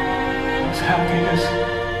 Was happiness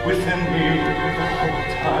within me the whole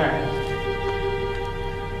time?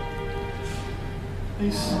 They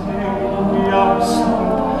say we are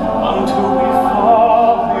asleep until we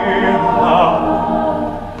fall in love.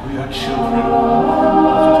 We are children of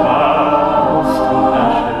dust and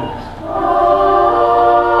ashes.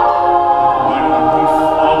 But when we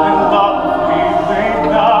fall in love, we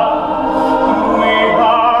wake up, and we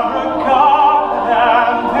are a god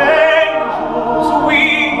and angels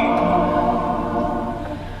weep.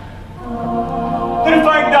 But if I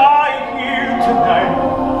die here tonight,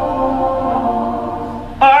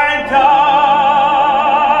 I die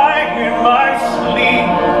in my sleep.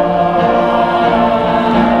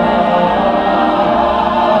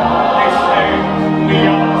 They say we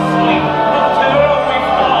are asleep until we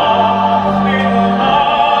fall in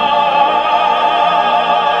love.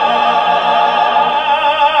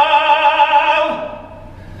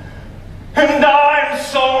 And I'm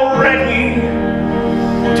so ready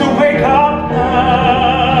to wake up now.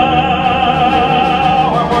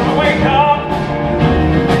 I want to wake up.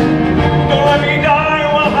 Don't let me die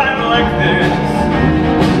while I'm like this.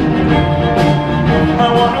 I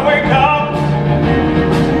want to wake up.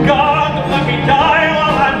 God, don't let me die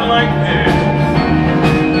while I'm like this.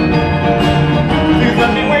 Please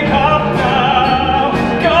let me wake up now.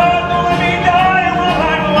 God, don't let me die while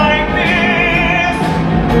I'm like this.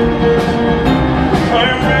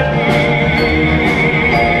 I'm ready.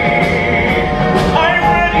 I'm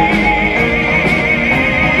ready.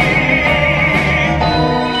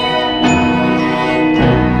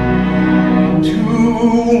 To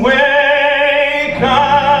wake up.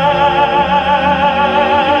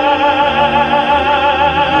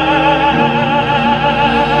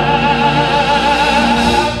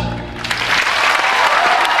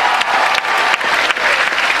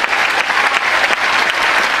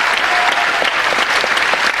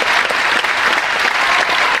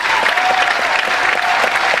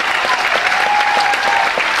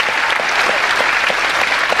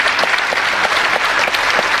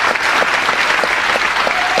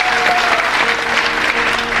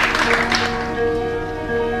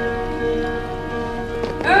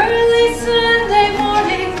 Early Sunday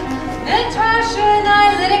morning, Natasha and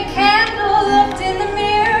I lit a candle, looked in the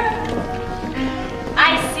mirror.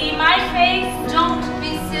 I see my face. Don't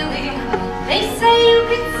be silly. They say you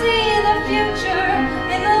can see the future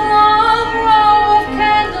in the long row of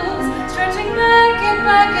candles stretching back and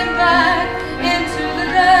back and back into the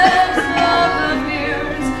depths of the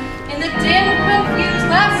mirrors. In the dim, confused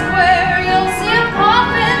last square,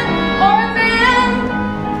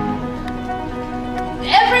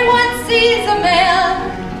 a man.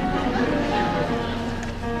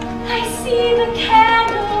 I see the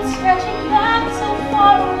candles stretching back so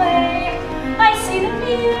far away. I see the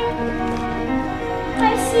mirror.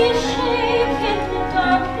 I see a shape in the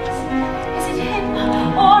darkness. Is it him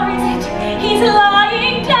or is it he's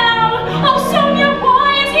lying down? Oh, Sonia, why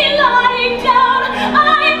is he lying down?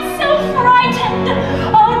 I am so frightened.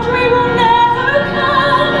 Andre will never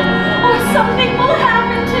come, or something will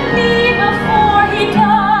happen to me before he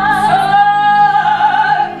does.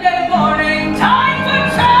 Sunday morning, time for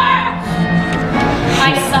church. I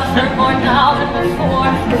suffer more now than before.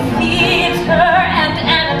 The theater and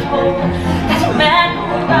Anatole. That man who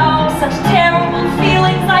aroused such terrible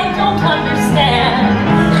feelings I don't understand.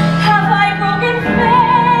 Have I broken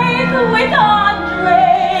faith with Andre?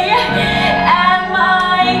 Am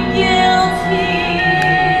I guilty?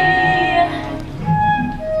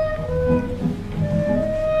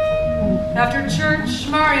 After church,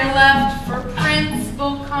 Maria left for Prince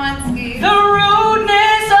Bolkonski. The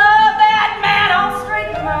rudeness of that man, I'll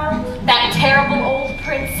straighten him out. That terrible old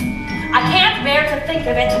prince. I can't bear to think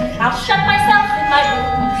of it. I'll shut myself in my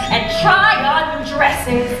room and try on new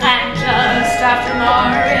dresses. And Just after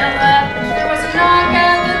Maria left, there was a knock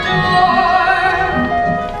at the door.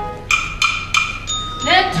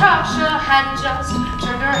 Natasha had just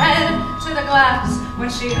turned her head to the glass when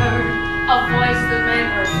she heard a voice that made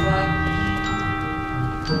her flush.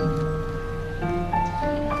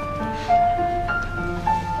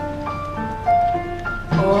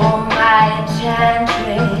 Oh, my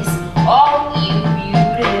enchantress, oh, you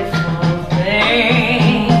beautiful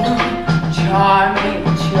thing. Charming,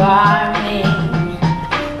 charming.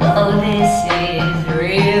 Oh, this is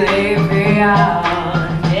really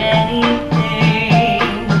beyond anything.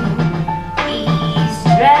 These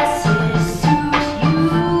dresses suit you.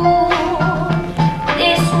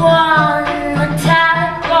 This one,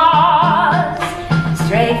 metallic gauze,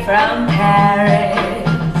 straight from Paris.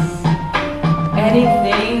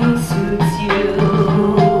 Anything suits you,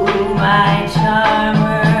 my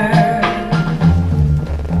charmer.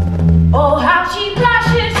 Oh, how she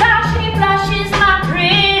blushes, my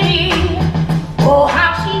pretty. Oh,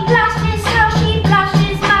 how she blushes,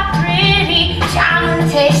 my pretty.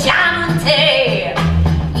 Charmante, charmante.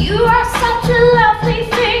 You are such a lovely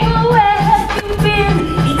thing. Where have you been?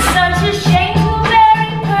 It's such a shame to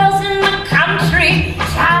marry girls in the country.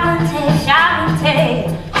 Charmante, charmante,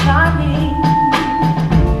 charming.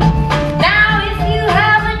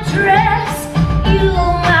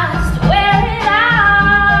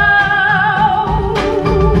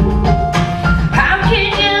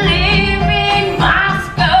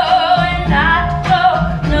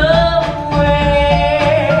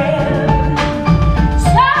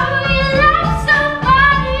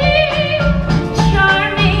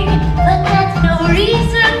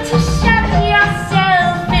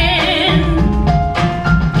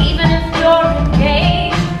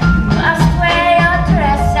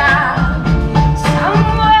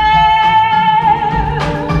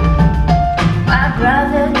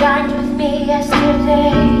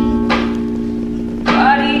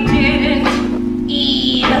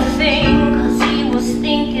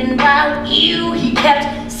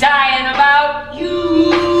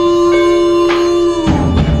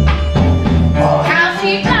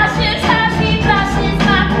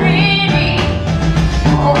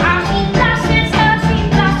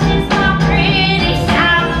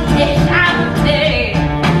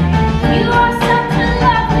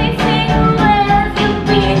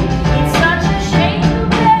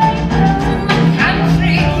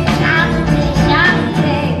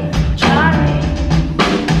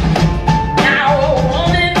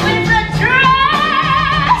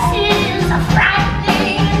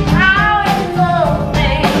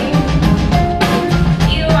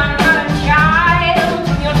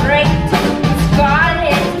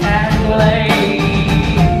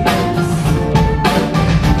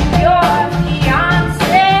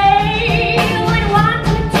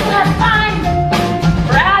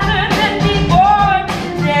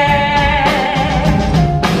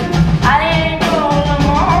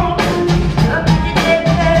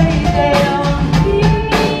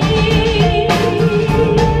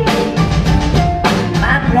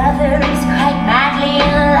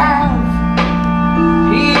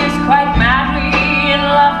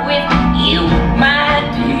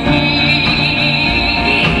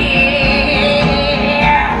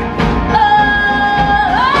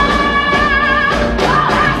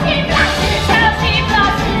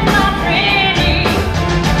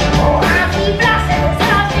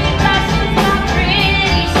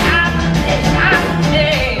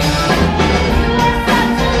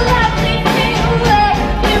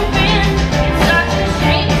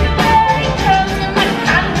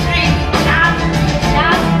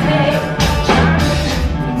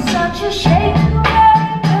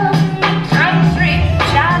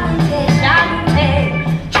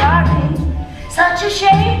 such a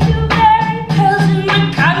shame to marry girls in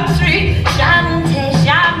the country. Shante,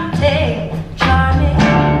 shante, charming.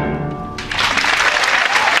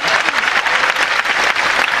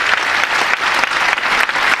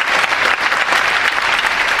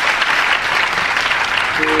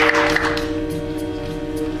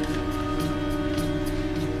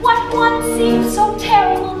 What once seemed so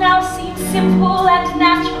terrible now seems simple and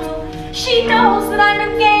natural. She knows that I'm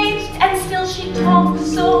engaged, and still she talks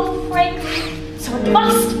so frankly. So it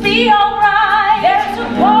must be alright. There's a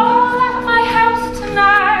ball at my house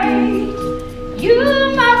tonight. You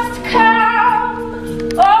must come.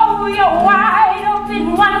 Oh, your wide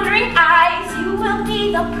open, wondering eyes. You will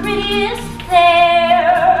be the prettiest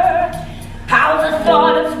there. How the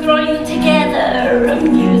thought of throwing you together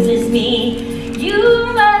amuses me. You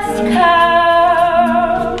must come.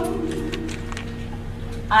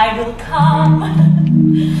 I will come.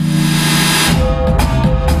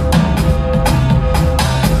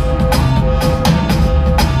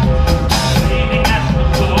 Waiting at the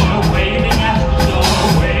door, waiting at the door,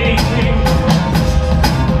 waiting.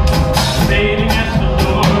 Waiting at the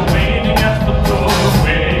door, waiting at the door,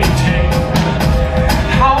 waiting.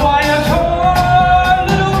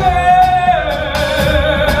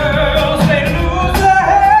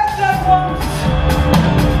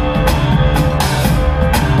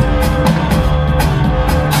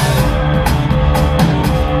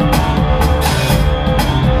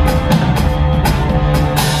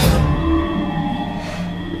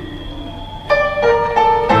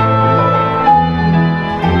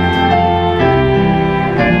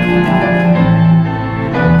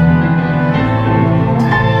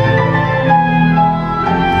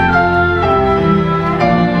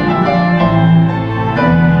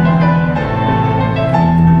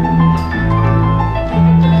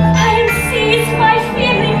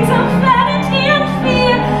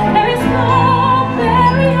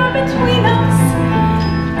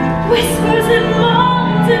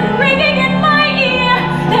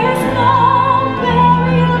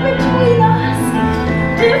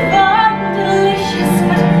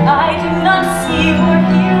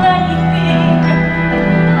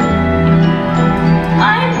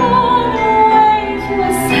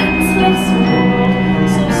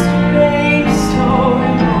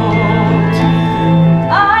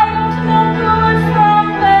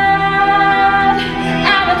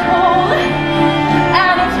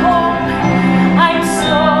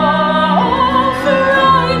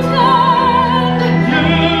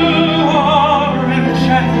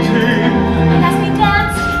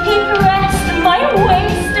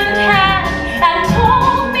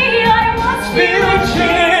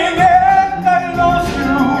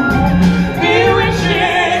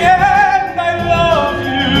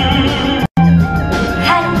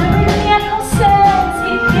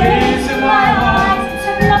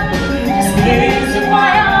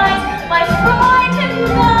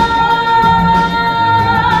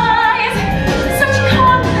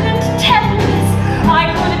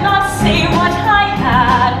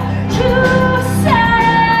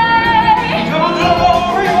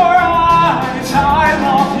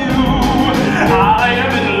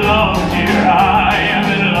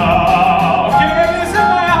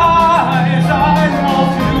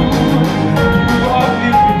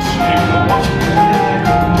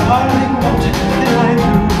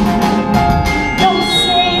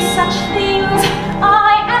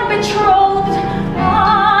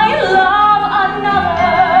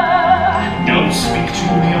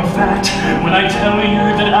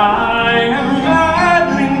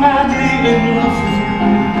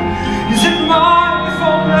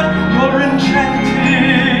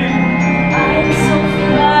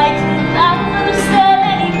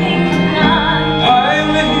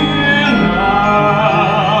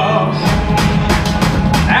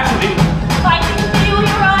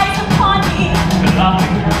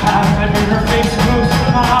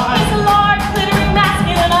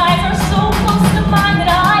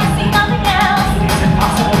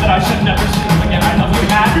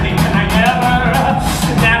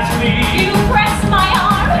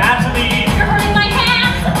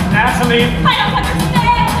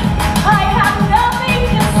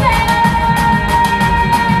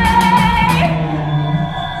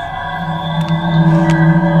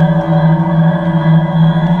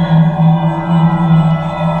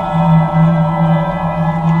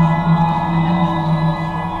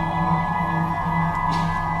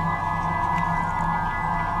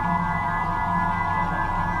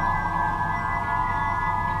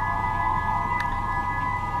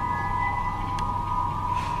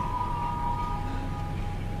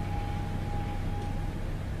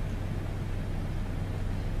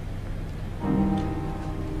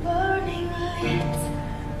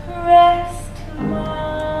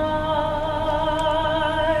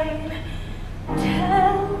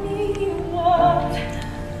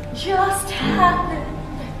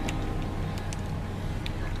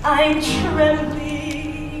 I'm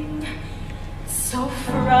trembling, so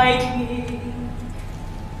frightening.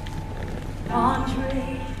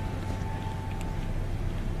 Andre,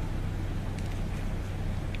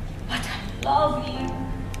 but I love you.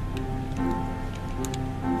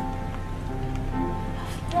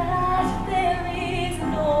 Of that there is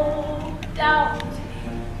no doubt.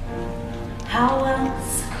 How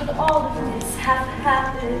else could all of this have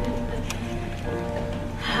happened?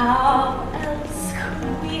 How else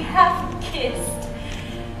could we have kissed?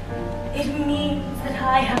 It means that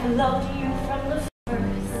I have loved you from the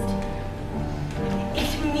first.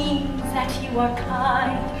 It means that you are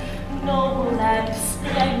kind, noble, and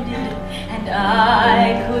splendid, and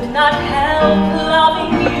I could not help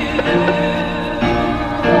loving you.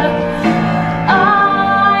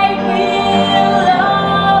 I will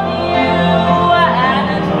love you and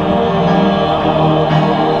adore.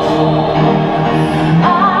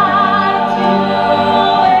 I'd do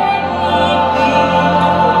anything.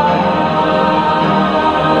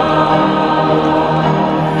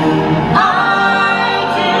 I'd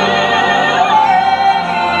do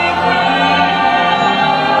anything.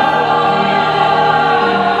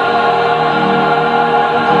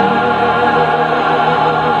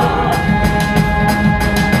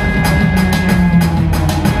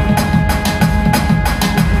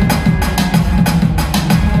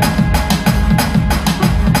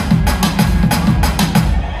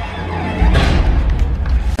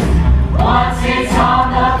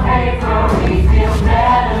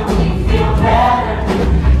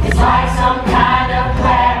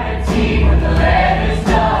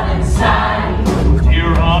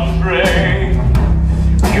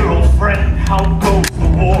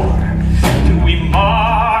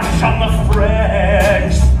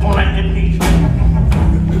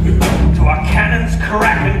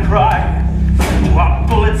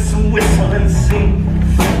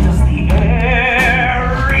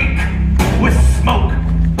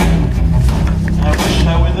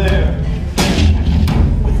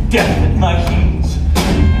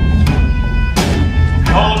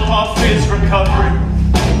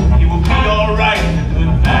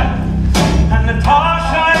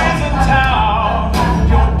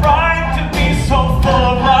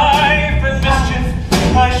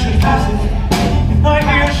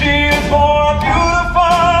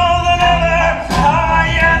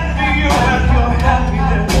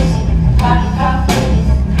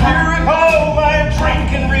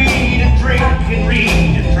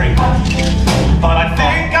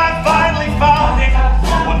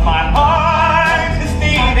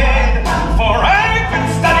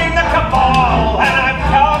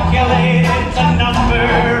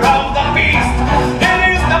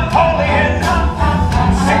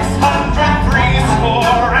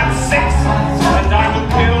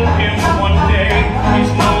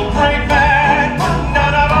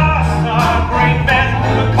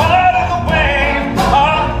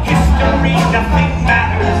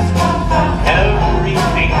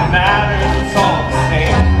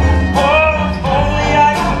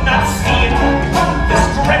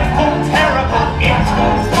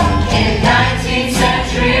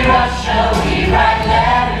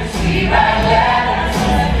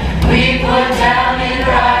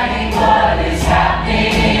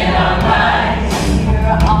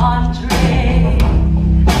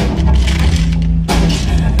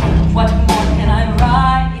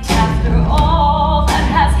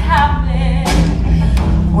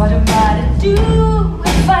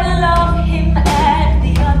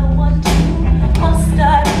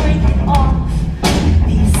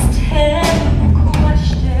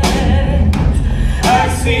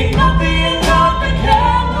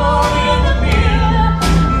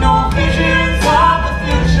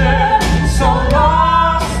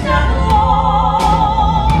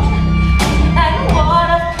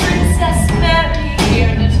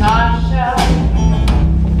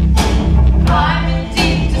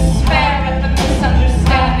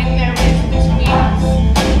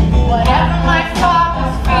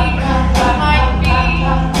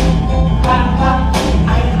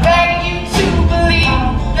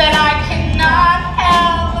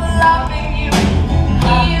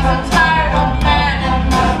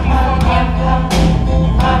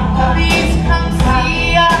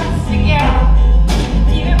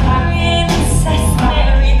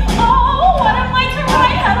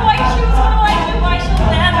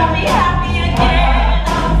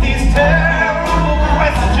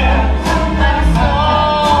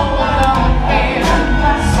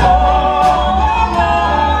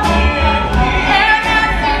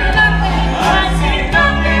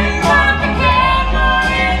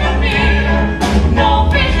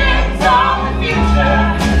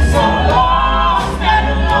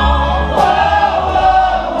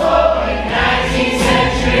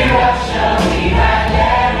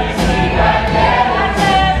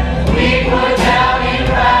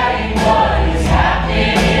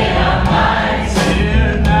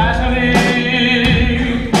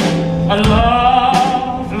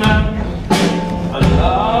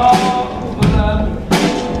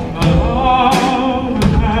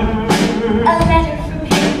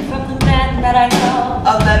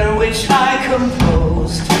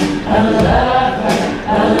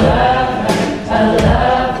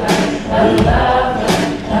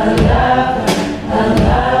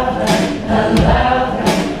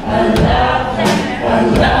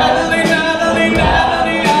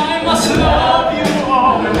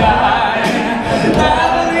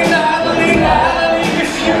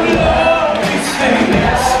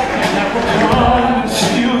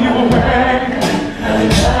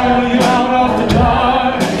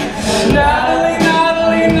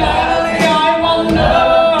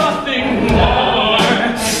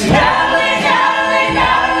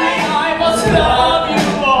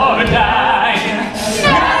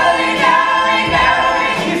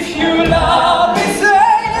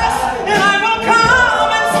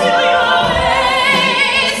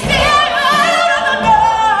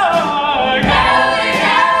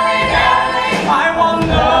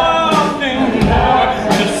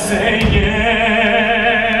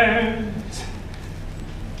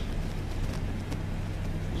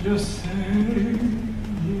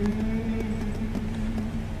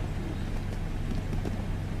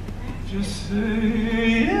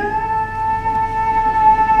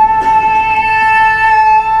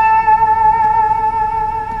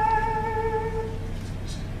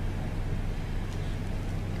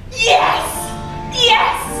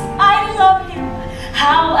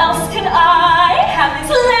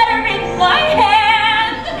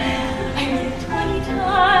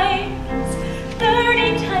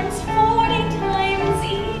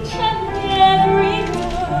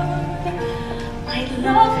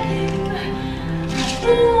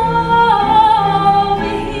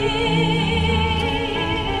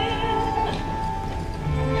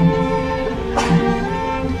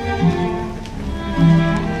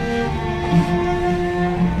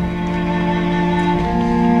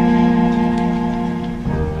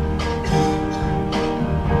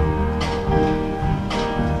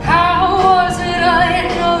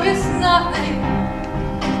 nothing.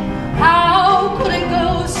 How could it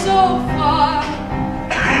go so far?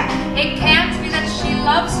 It can't be that she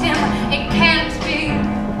loves him. It can't be.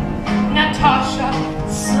 Natasha.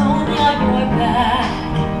 Sonia, you're back.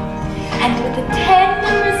 And with the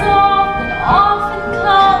tender resolve that often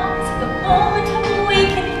comes at the moment of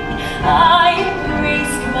awakening, I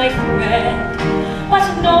embrace you, my friend. But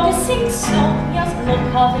noticing Sonia's look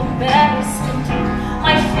of embarrassment,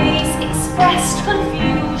 my face expressed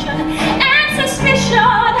confusion and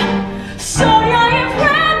suspicion. Sonia, you've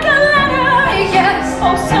read the letter. Yes.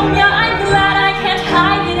 Oh, Sonia, I'm glad I can't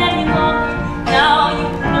hide it any longer. Now you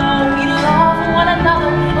know we love one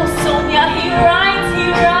another. Oh, Sonia, he writes, he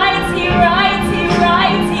writes, he writes, he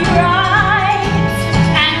writes, he writes.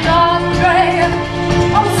 And Andre.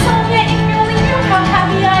 Oh, Sonia, if you only knew how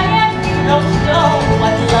happy I am, you don't know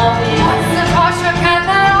what love is. Natasha, can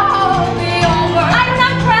that all be over? I'm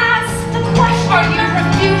not grasp the question. Are you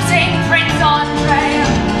refusing, Prince Andre?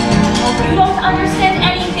 Oh, you don't understand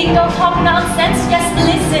anything. Don't talk nonsense. Just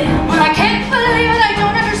listen. But I can't believe it. I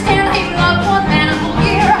don't understand how you love one man a whole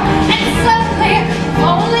year. And suddenly, you've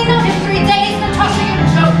only known him 3 days. Natasha, you're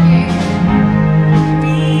joking.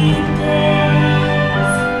 3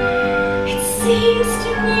 days. It seems to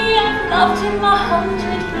me I've loved him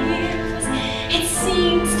 100 years. It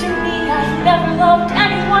seems to me I've never loved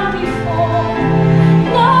anyone before.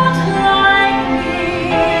 Not like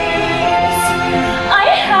this. I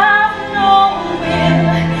have no will.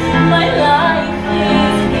 My life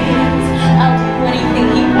is his. I'll do anything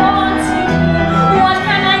he wants to do. What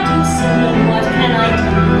can I do, Sonia? What can I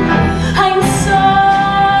do? I'm so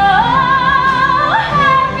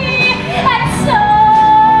happy and so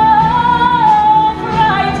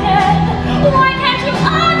frightened. Why can't you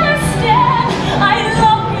understand? I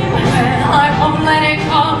love him. Well, I won't let it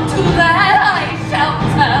come to that. I shall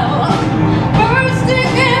tell.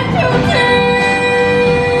 Bursting into tears.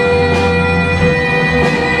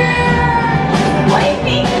 What do you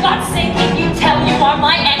mean? For God's sake, if you tell you are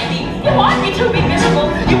my enemy, you want me to be miserable,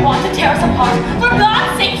 you want to tear us apart. For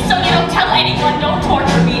God's sake, Sonia, don't tell anyone, don't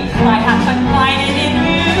torture me. I have confided in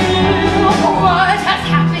you. What has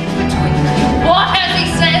happened between you? What has he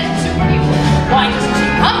said to you? Why doesn't he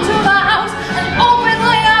come to the house and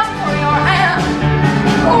openly ask for your hand?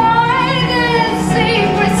 Why did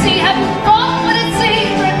secrecy? Have you gone with its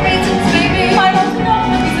secret reasons, baby? I don't know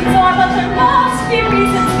what the reasons are, but there must be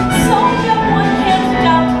reasons. Sonia, one can't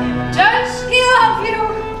doubt him. Does he love you?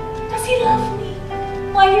 Does he love me?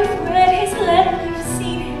 Why, you've read his letter, you've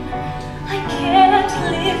seen him. I can't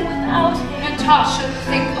live without him. Natasha,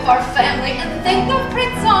 think of our family and think of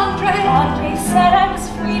Prince Andre. Andre said I was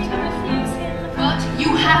free to refuse him. But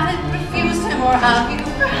you haven't refused him, or have you?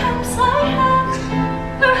 Perhaps I have.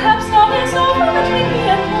 Perhaps all is over between me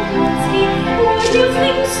and Montmorency. Would you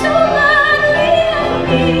think so badly of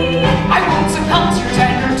me? I won't succumb to your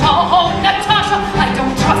tender tall home, Natasha. I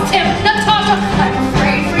don't trust him, Natasha. I'm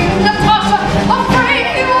afraid for you, Natasha. Afraid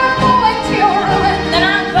you are going to your ruin. Then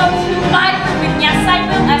I'll go to my ruin. Yes, I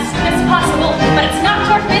will as soon as possible. But it's not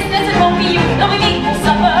your business. It won't be you. It'll be me who'll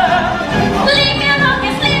suffer. Leave me alone.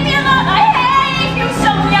 Yes, leave me alone. I hate you,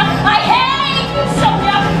 Sonia. I hate you,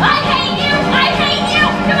 Sonia. I hate you. I hate you.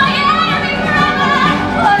 You're my enemy forever.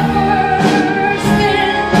 I burst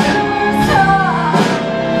into song.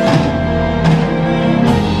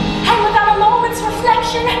 And without a moment's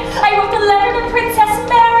reflection, I wrote the letter to Princess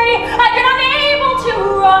Mary. I've been unable to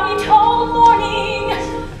write all morning.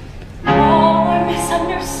 All our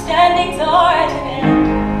misunderstandings are at an end.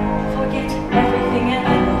 Forget everything and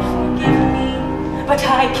forgive me. But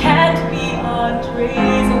I can't be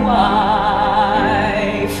Andre's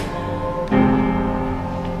wife.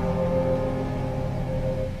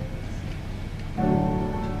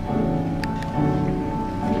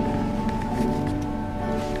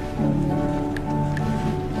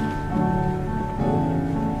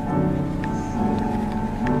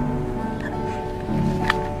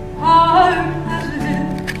 Hard as it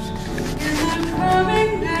is in the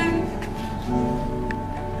coming day,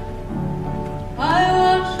 I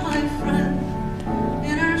watch my friend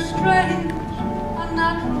in her strange,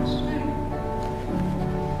 unnatural state.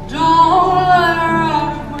 Don't let her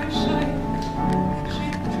out of my sight. She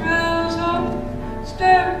trails up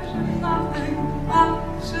stairs and nothing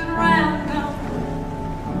else at random.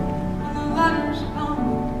 And the letters come.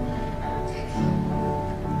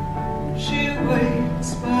 She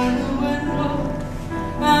waits by the window,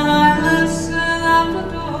 and I listen at the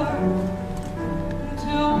door,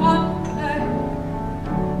 until one day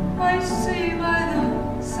I see by the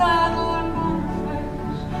sad look on her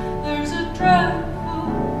face, there's a dreadful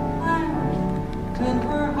pang in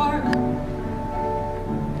her heart.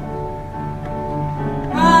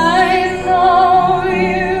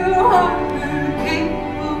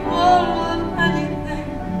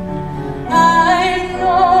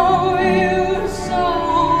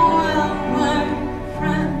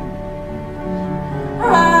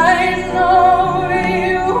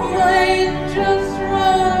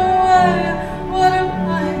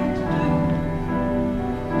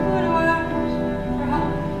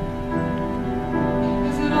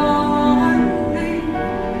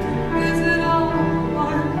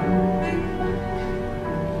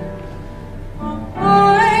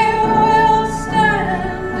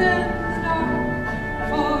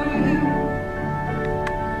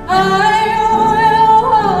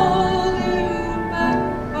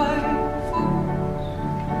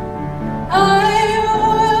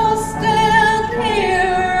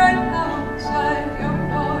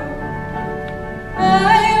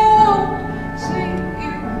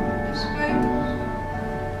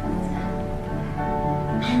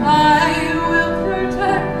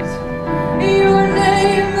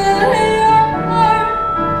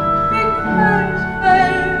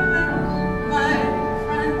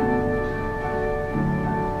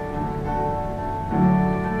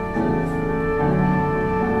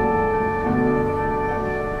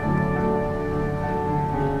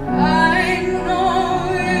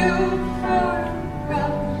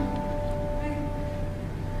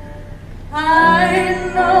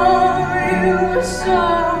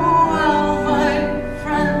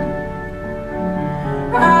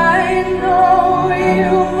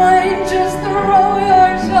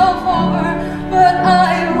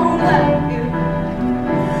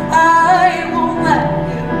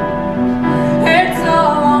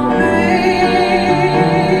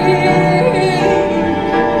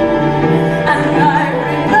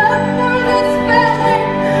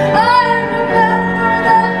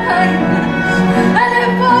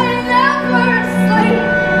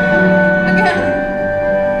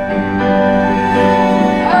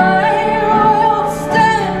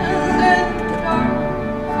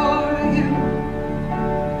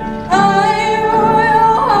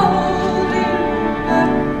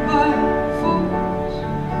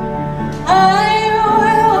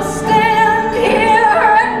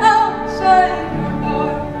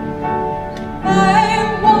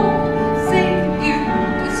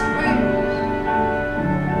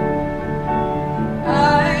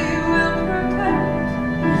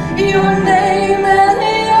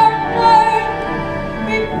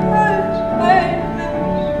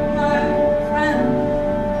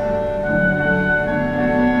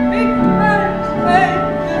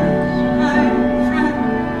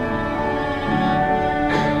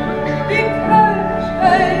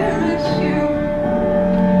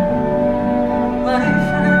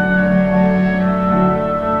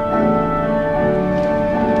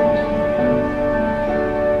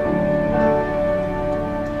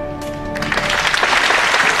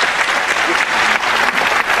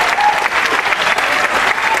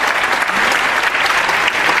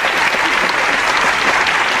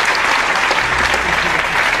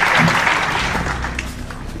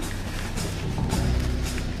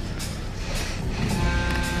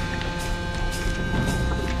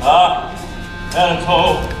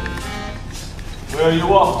 Anatole, where are you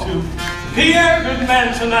off to? Pierre, good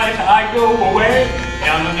man, tonight I go away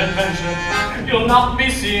on an adventure. You'll not be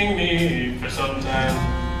seeing me for some time.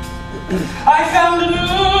 I found a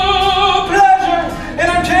new pleasure, and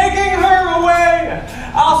I'm taking her away.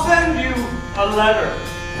 I'll send you a letter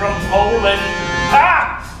from Poland.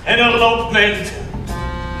 An elopement.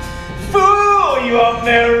 Fool, you are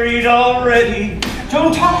married already.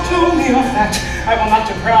 Don't talk to me of that. I will not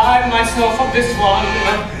deprive myself of this one.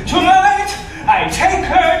 Tonight, I take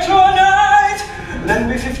her to a night. Lend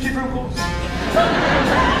me 50 rubles.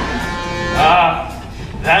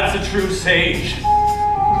 That's a true sage.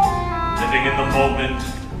 Living in the moment.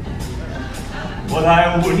 What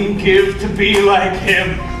I wouldn't give to be like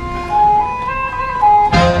him.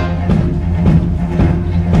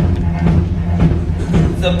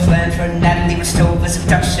 The plan for Natalie was stove, a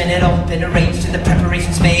seduction had all been arranged and the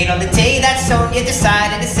preparations made on the day that Sonia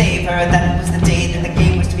decided to save her. That was the day that the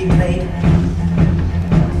game was to be played.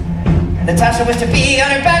 Natasha was to be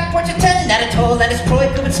on her back porch at 10. Anatole and his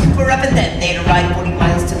troika would scoop her up, and then they'd ride 40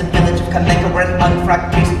 miles to the village of Comet, where an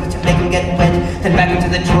unfrocked priest was to make him get wet. Then back into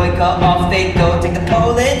the troika, off they'd go, take the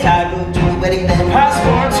Poland title to a wedding then.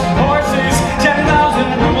 Passports, horses, 10,000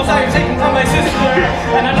 rubles I've taken from my sister,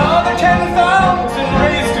 and another 10,000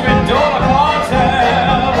 raised to endure a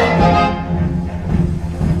hotel.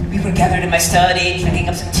 We were gathered in my study, drinking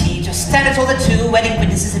up some tea, just Anatole, the two wedding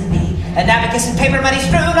witnesses, and me. An abacus and paper money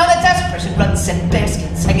strewn on the desk, Persian rugs and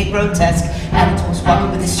bearskins hanging grotesque. Anatole's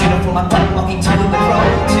walking with his uniform, I'm walking to and fro,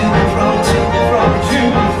 to and fro, to and fro, to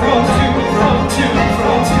and fro, to and fro, to and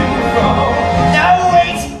fro, to and fro. Now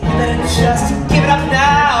wait, you better just give it up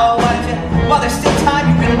now, why don't you? While there's still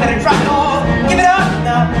time, you really better drop it all. Give it up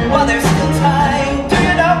now, while there's still time. Do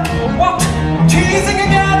you know what? Teasing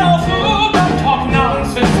again, oh fool! Don't talk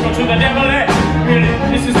nonsense, go to the devil, eh? Really,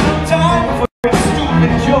 this is no time for your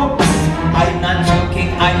stupid jokes. I'm not joking,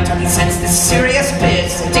 I'm talking sense. This serious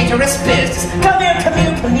business, dangerous business. Come here, come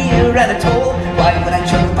here, come here, Anatole. Why would I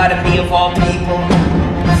joke about me of all people?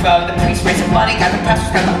 Found the priest raising money, got the pastors,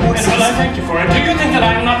 got the horses. And well, I thank you for it. Do you think that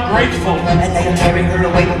I'm not grateful. And they are carrying her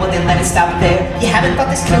away, but will they let it stop there? You haven't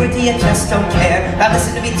thought this through, you just don't care. Now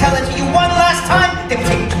listen to me, tell it to you one last time. They will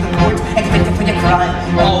take you to the court and convict you for your crime.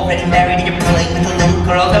 Already married and you're playing with a little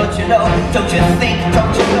girl, don't you know? Don't you think,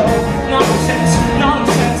 don't you know? Nonsense,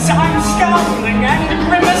 nonsense, I'm scowling and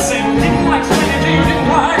grimacing. Didn't I explain it to you,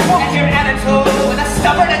 didn't I? And your attitude with a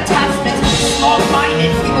stubborn attachment,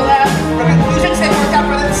 small-minded people have for conclusions they work out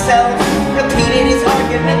for themselves. Repeated his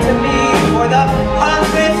argument to me for the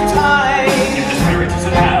 100th time. If the spirit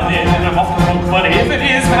isn't valid, then I'm off the hook. But if it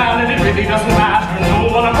is valid, it really doesn't matter.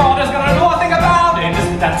 No one abroad is gonna know a thing about it.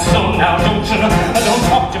 Isn't that so now? Don't you know? Don't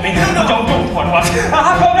talk to me. Don't what?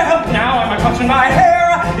 I'm gonna help now. I'm clutching my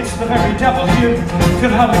hair. It's the very devil here.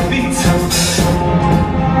 Feel how it beats.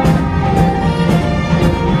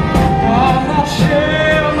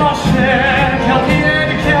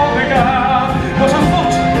 What a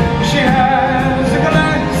foot she has, a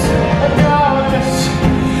glance, a goddess,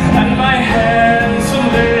 and my handsome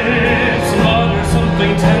lips mutter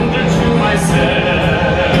something tender to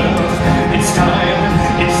myself. It's time,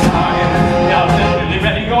 now really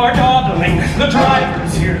ready or dawdling. The driver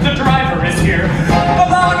is here, the driver is here.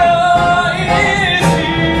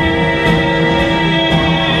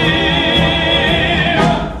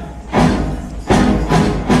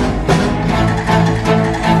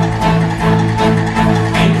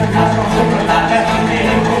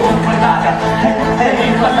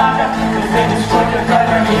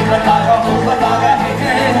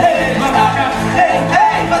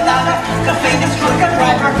 Balaga is the famous drunken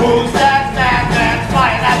driver. Who's that madman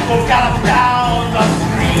flying at full gallop down the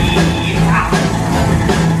street?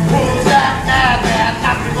 Who's that madman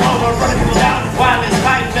knocking people over, running people down, while his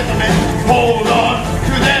fine gentlemen hold on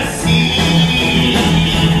to their seat?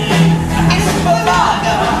 It's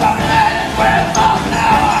Balaga. Coming at 12 miles an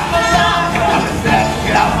hour. Coming fast,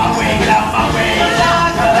 get out my way, get out my way.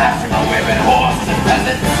 Lashing my women, horses, and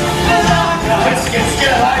peasants. Whiskey and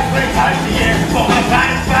skill alive 20 times a year for my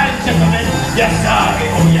fine gentlemen. Yes, sir.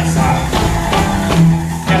 Oh, yes, sir.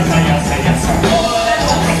 Yes, sir, yes, sir, yes, sir.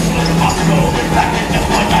 Impossible, back in just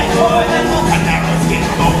one night. A narrow skin,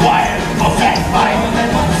 go wild, go satisfied.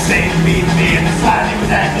 Save me in the smiling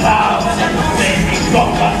with that love. Save me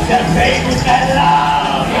drunk on champagne with that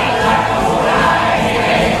love.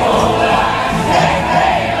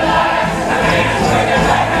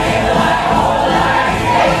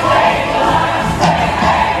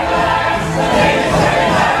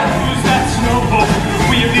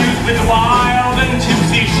 With wild and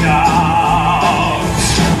tipsy shouts.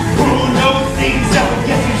 Who knows things that would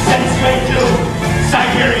get you sent straight to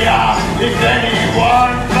Siberia if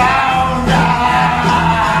anyone found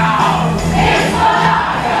out?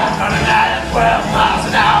 Coming at 12 miles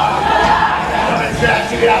an hour. Coming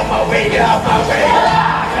fast, get out my way, get out my way.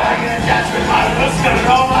 I'm gonna dance with my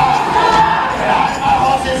Tuscanoma. Riding my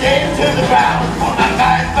horses into the ground. On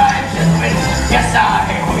my fine gentlemen. Yes, sir.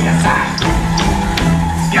 Oh, yes, sir.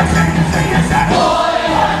 Yes, sir, yes, sir, yes, sir.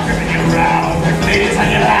 Tripping you round with ladies on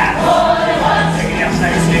your lap. Taking your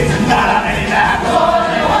places and not on any map.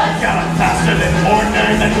 Coming faster than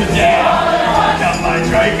ordinary than the dead. Come my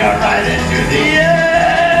striker right into the air.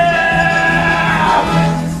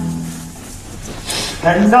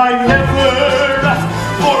 And I never asked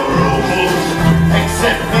for rubles,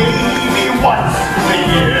 except maybe once a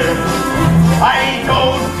year. I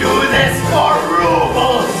don't do this for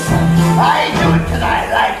rubles. I do it because I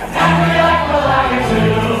like them. And we like Balaga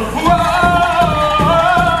too.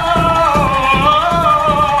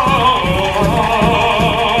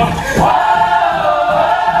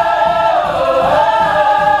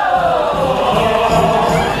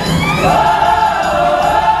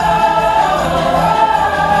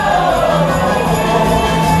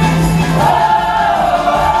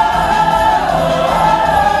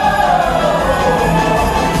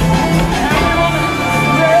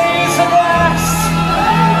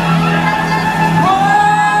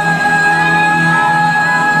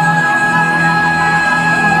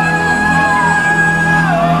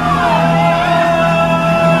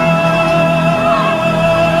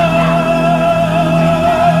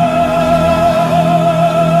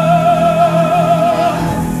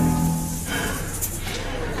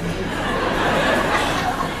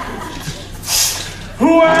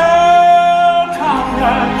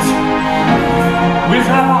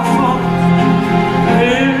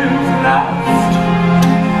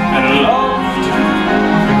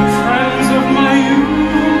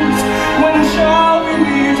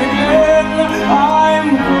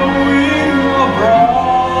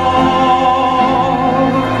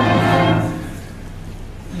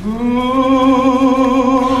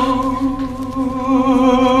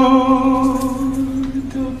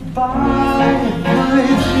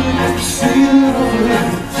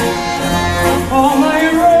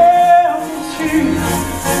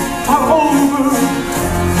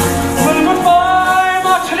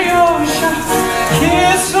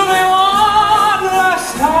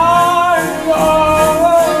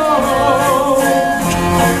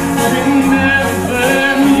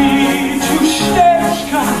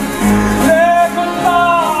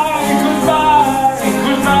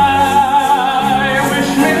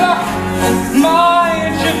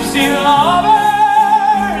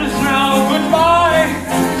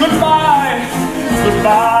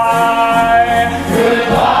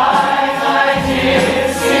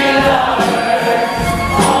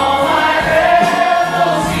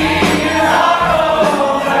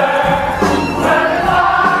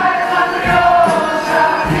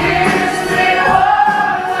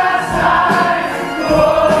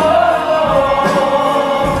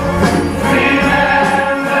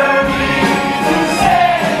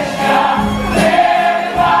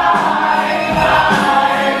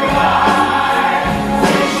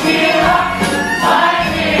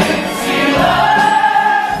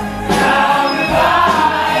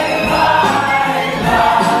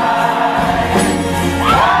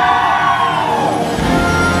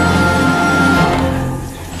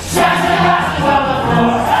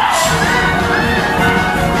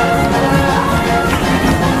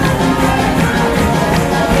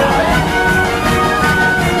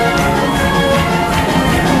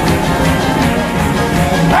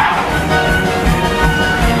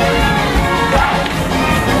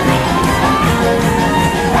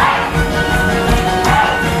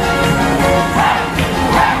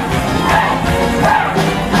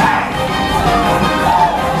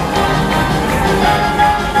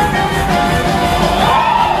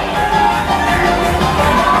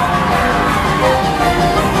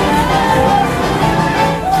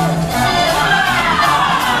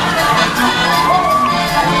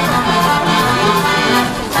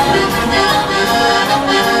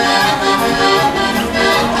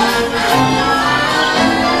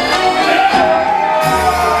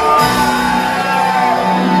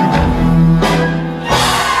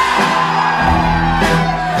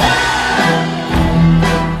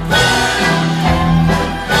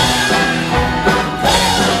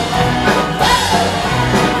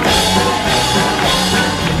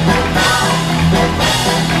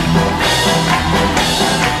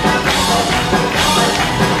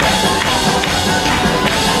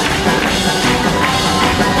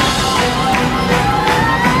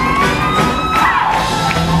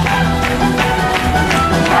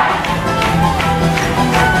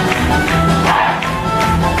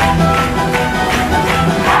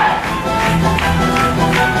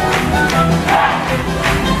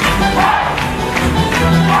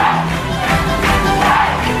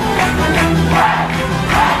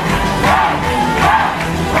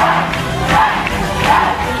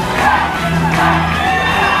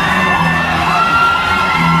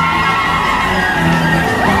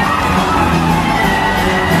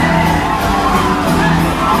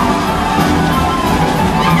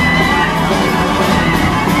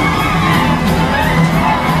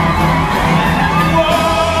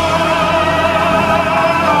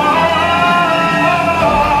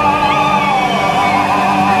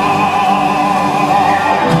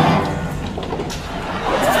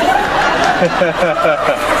 Here's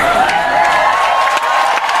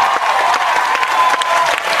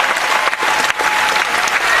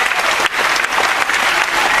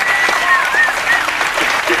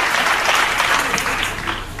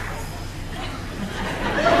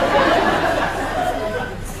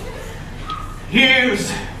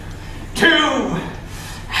to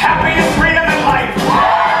happiness, freedom, and life.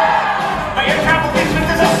 May your travel business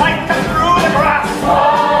is a sight cut through the grass.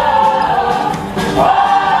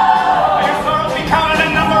 May your sorrows be counted in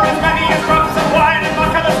number as many as drops of wine and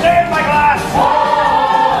vodka that stay in my glass.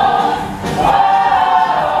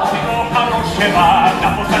 Sigo Hiroshima,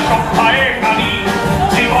 Naposa Shokai Kali.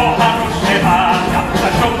 Sigo Hiroshima, Naposa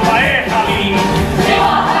Shokai Kali.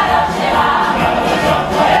 Sigo Hiroshima, Naposa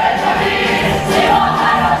Shokai Kali. Sigo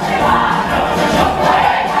Hiroshima, Naposa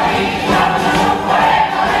Shokai Kali. Naposa Shokai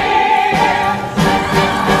Kali.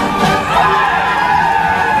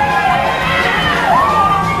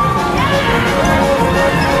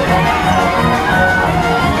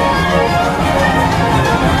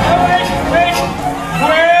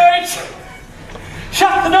 Wait!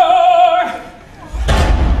 Shut the door!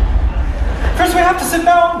 First we have to sit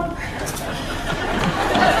down.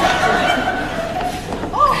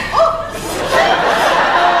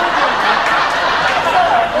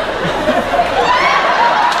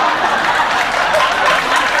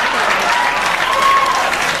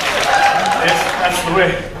 Yes, that's the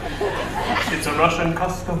way. It's a Russian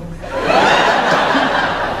custom.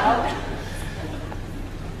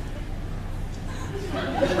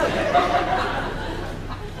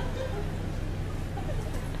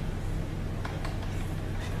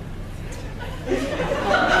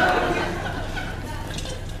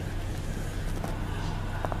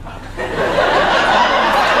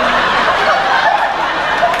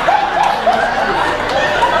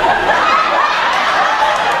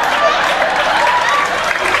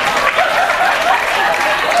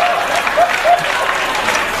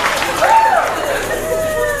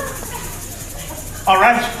 All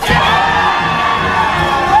right.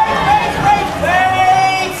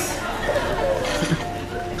 Wait!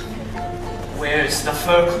 Where's the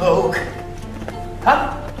fur cloak?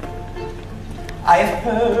 Huh? I've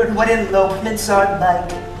heard what elopements are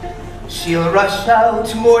like. She'll rush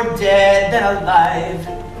out more dead than alive.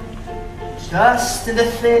 Just in the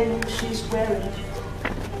thing she's wearing.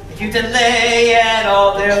 If you delay at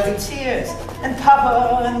all, there'll be tears and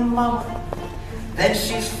Papa and Mama. Then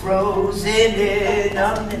she's frozen in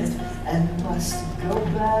a minute and must go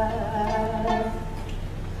back.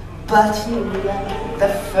 But you wrap the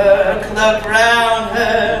fur cloak round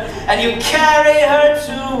her and you carry her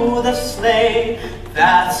to the sleigh.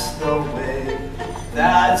 That's the way,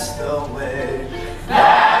 that's the way,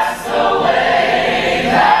 that's the way,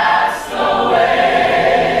 that's the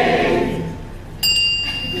way.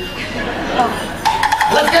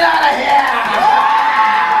 Let's get out of here!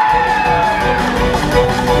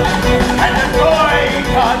 And the boy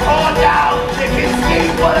can't fall down if his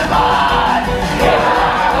feet would have on.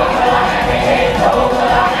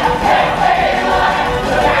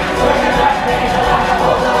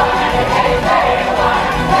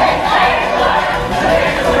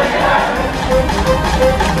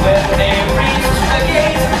 When they reach the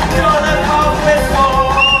gate, know the call whistle.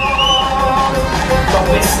 The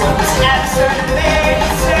whistle's answered, they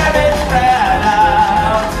serve it right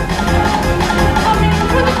out. Coming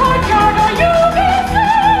through the courtyard, are you busy?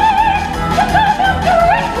 You come up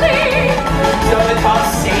directly. Know the call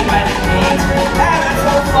seen by the gate, and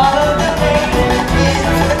so follow the lane.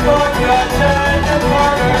 Into the courtyard, turn the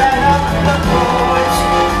corner, and up the porch.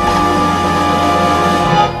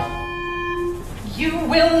 You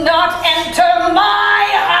will not enter my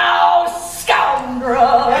house,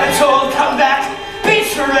 scoundrel! And it's all come back,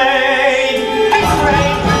 betrayed,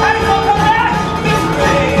 betrayed. And it's all come back,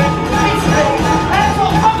 betrayed, betrayed. And it's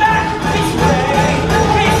all come back, betrayed,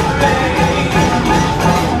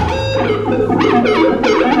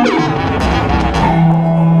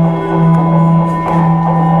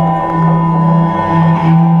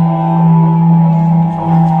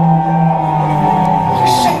 You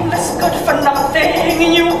shameless good for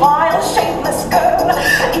nothing, you vile shameless girl.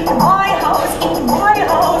 In my house,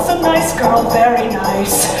 a nice girl, very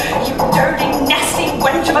nice. You dirty, nasty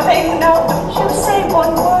wench of a thing, now don't you say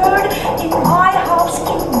one word. In my house,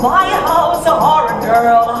 a horrid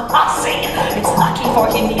girl, hussy. It's lucky for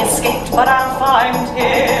him he escaped, but I'll find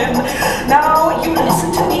him. Now you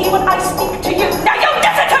listen to me when I speak to you. Now you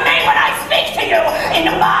listen to me when I speak to you. In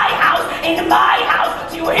my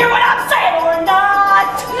house, do you hear what I'm saying or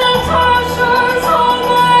not? Natasha's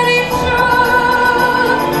almighty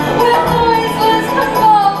sure, with noiseless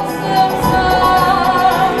convulsive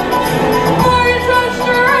sound.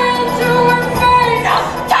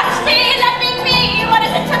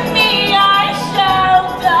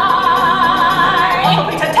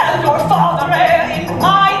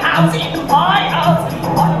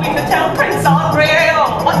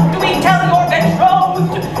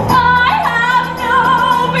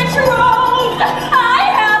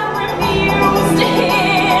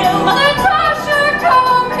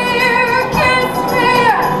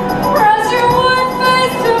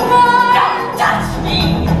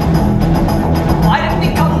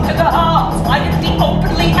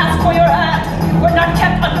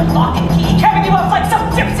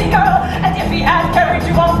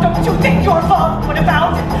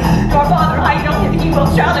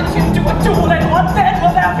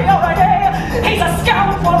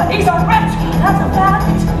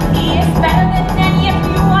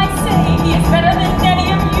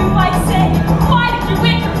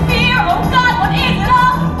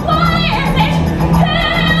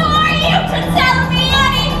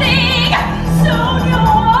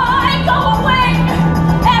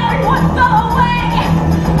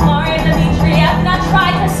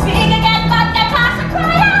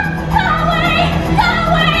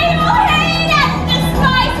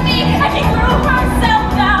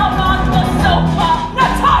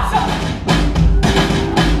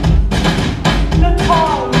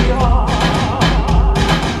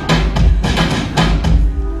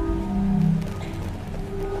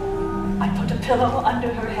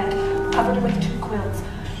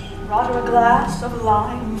 brought her a glass of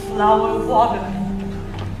lime flower water.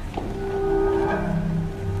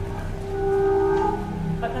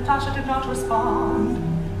 But Natasha did not respond.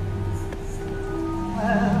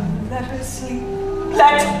 Well, let her sleep.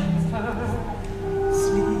 Let her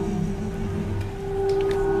sleep.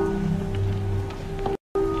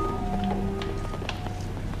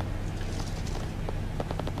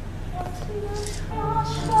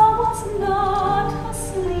 Natasha was not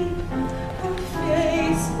asleep. Her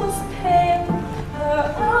face was pale, her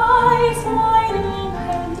eyes wide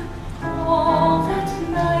open. All that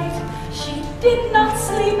night she did not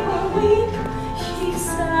sleep or weep. She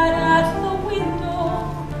sat at the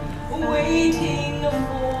window, waiting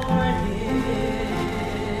for him.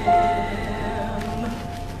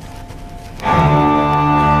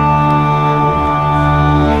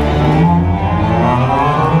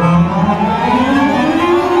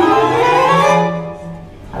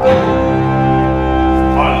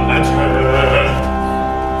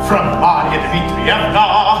 From Maria Dmitrievna,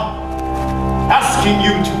 asking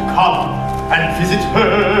you to come and visit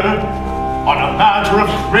her on a matter of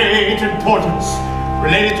great importance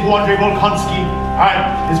related to Andrei Volkonsky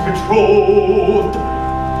and his betrothed.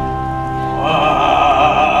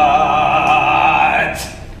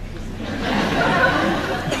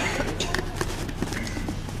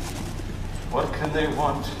 What can they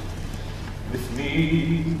want with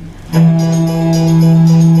me?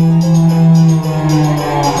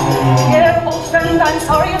 Pierre, old friend, I'm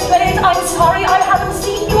sorry it's late. I'm sorry I haven't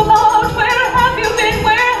seen you about. Where have you been?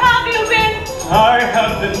 Where have you been? I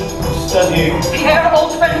have been studying. Pierre,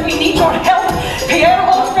 old friend, we need your help. Pierre,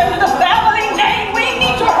 old friend, the family name, we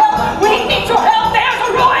need your help. We need your help. There's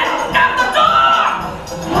a ruin at the door.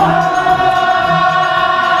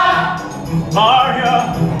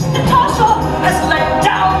 Maria! Natasha has let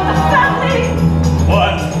down the family.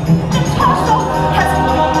 What? Natasha has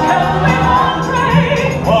broken with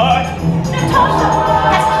Andrei. What? Natasha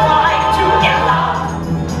has tried to kill her.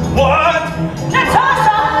 What?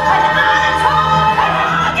 Natasha and Anatole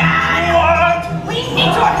again. What? We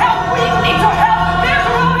need your help. We need your help. There's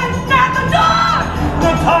ruin at the door.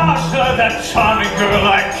 Natasha, that charming girl,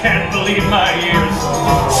 I can't believe my ears.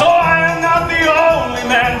 So I am not the only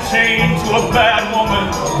man chained to a bad woman.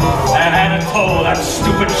 And Anatole, that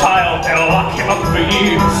stupid child, they'll lock him up for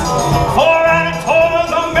years. For Anatole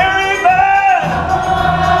is a merry man!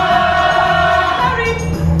 Married.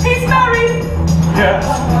 He's married. Yes,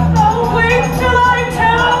 I'll wait till I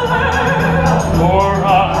tell her. poor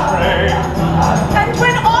Andrei. And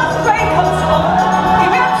when Andrei comes home, he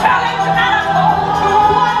will challenge Anatole to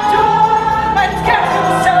one duel and get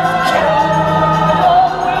himself killed.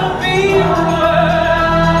 All will be ruined.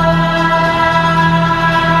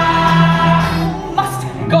 Must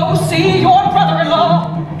go see your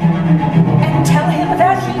brother-in-law and tell him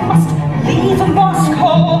that he must leave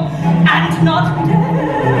Moscow and not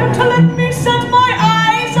dare to let me set my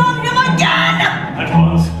eyes on him again. At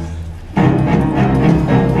once.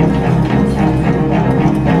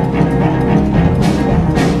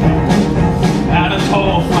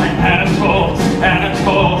 Anatole, find Anatole,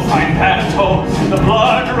 Anatole, find Anatole. The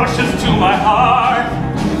blood rushes to my heart.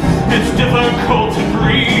 It's difficult to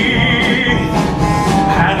breathe.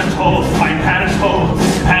 Anatole, find Anatole,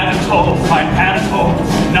 Anatole, find Anatole.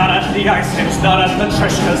 Not at the ice hips, not at the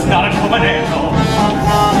Trishkas, not at Comet.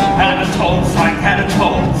 Anatole, find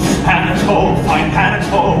Anatole, Anatole, find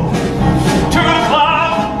Anatole. To the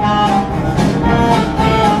club!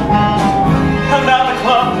 And at the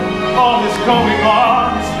club, all is going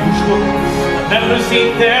on as usual. Members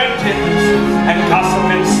eat their dinners and gossip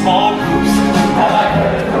in small groups. Have I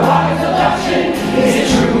heard her eyes abduction? Is it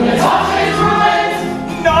true Natasha is ruined?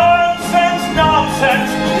 Nonsense, nonsense,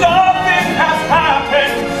 nothing has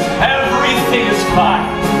happened. Everything is fine.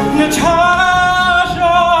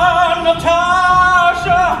 Natasha!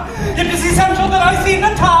 Natasha! It is essential that I see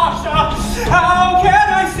Natasha! How can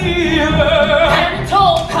I see her?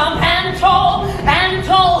 Anatole, come, Anatole,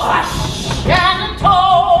 Anatole, hush,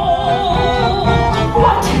 Anatole.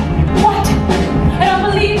 What? What? I don't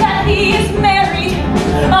believe that he is married.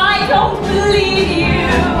 I don't believe you.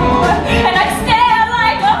 And I stare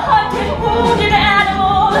like a hunted, wounded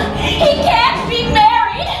animal. He can't be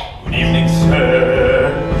married. Good evening,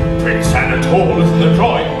 sir. Prince Anatole is in the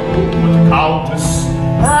drawing room with the Countess.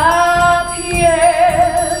 Ah,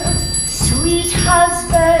 Pierre, sweet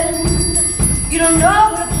husband, you don't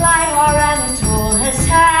know what a plight our Anatole has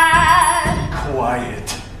had. Quiet.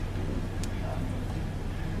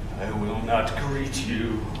 I will not greet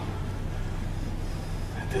you.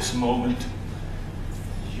 At this moment,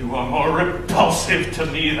 you are more repulsive to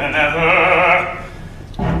me than ever.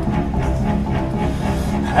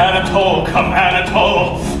 Anatole, come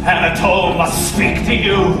Anatole, Anatole must speak to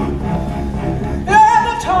you.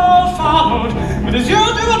 Anatole followed with his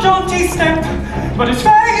usual jaunty step, but his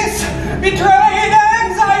face betrayed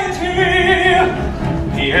anxiety.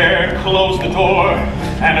 Pierre closed the door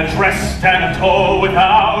and addressed Anatole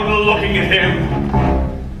without looking at him.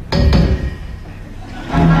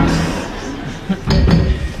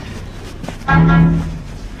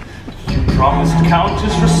 Promised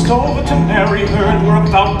Countess Rostova to marry her, and we're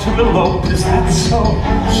about to elope. Is that so?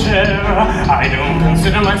 Pierre, I don't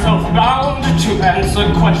consider myself bound to answer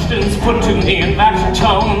questions put to me in that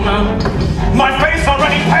tone. My face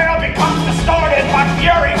already pale becomes distorted by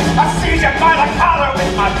fury. I seize you by the collar with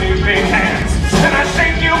my two big hands, and I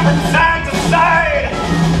shake you from side to side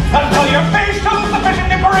until your face shows sufficient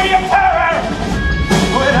degree of terror.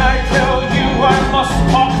 When I tell you I must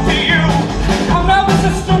talk to you, I'm now this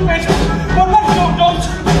is stupid, but what don't? A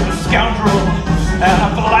scoundrel and a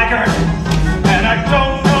blackguard, and I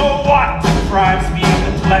don't know what deprives me of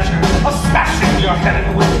the pleasure of smashing your head in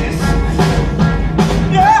with this.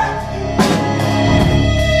 Yeah!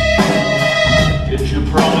 Did you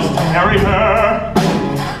promise to marry her?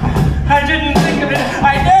 I didn't think of it.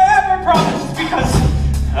 I never promised because...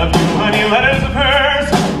 Have you any letters of hers?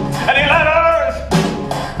 Any letters?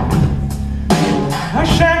 I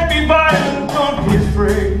shan't be violent, don't be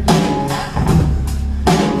afraid.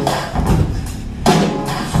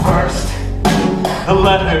 First, the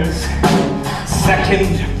letters.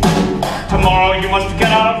 Second, tomorrow you must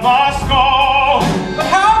get out of Moscow. But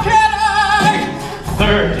how can I?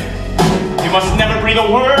 Third, you must never breathe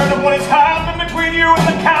a word of what has happened between you and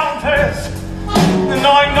the Countess. And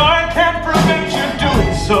I can't prevent you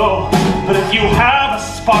doing so, but if you have a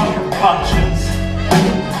spark of conscience,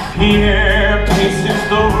 Pierre paces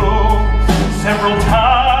the room several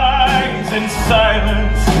times in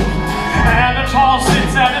silence. Anatole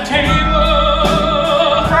sits at a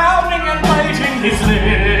table, frowning and biting his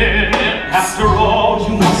lip. After all,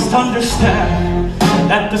 you must understand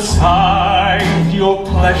that besides your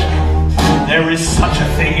pleasure, there is such a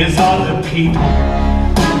thing as other people,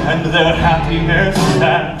 and their happiness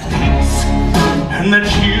and peace, and that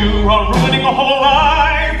you are ruining a whole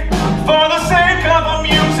life for the sake of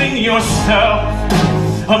amusing yourself.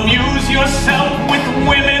 Amuse yourself with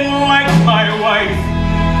women like my wife.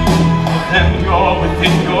 Then you're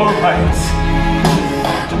within your rights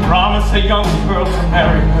to promise a young girl to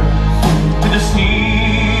marry her, to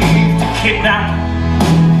deceive, to kidnap.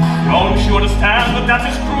 Don't you understand that that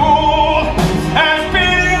is cruel as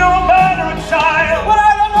beating or murder a child? But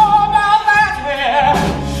I don't know about that, Pierre.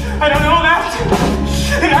 I don't know that,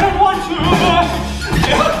 and I don't want to.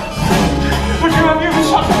 But you have used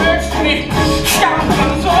such words to me,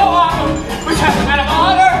 scoundrel and so on, which has a man of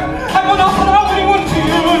honor. I will not allow anyone to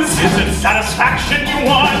use. Is it satisfaction you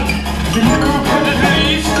want? You could at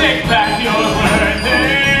least take back your word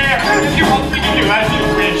there, if you want me to do as you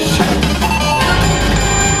wish.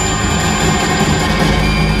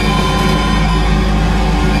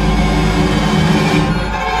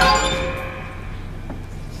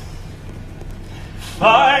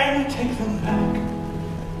 Fine, take them back.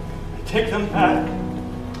 Take them back.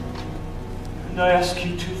 And I ask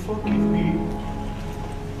you to forgive me.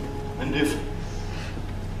 And if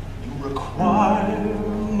you require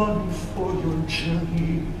money for your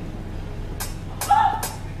journey,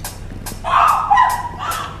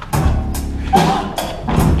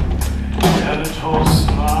 Anatole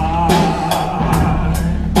smile,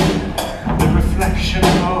 the reflection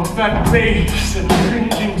of that base and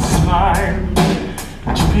cringing smile,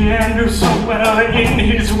 which Pierre knew so well in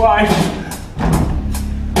his wife,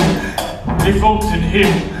 revolted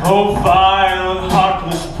him, oh vile and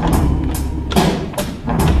heartless brood.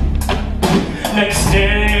 Next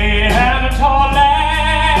day, Anatole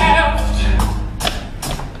left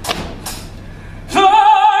for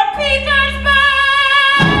Petersburg.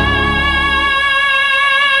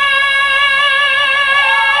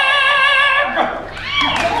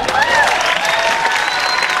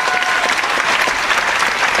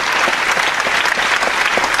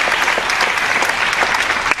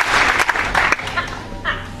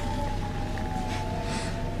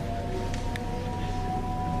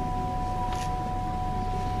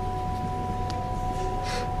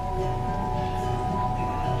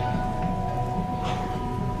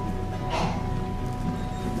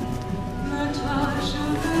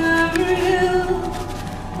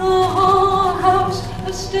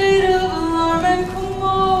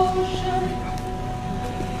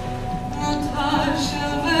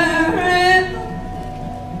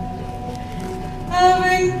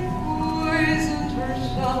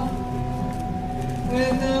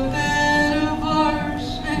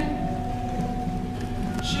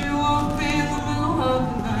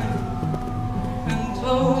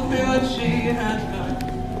 told me what she had done.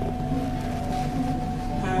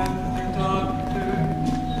 And the doctors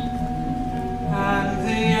and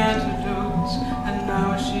the antidotes, and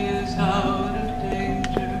now she is out of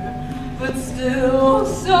danger, but still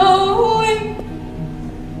so weak.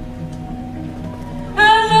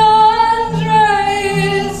 And Andre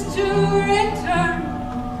is to return.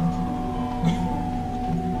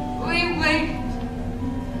 We wait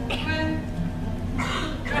with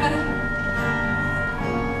dread.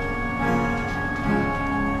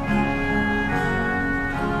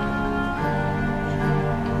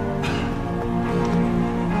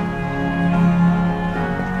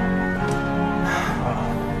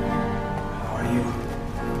 Are you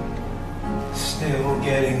still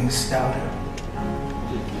getting stouter?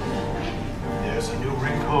 There's a new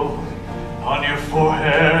wrinkle on your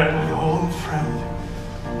forehead, my old friend.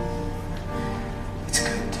 It's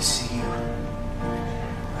good to see you.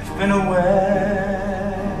 I've been away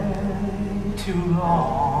too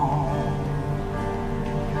long.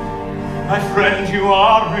 My friend, you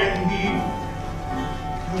are in need.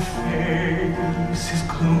 Your face is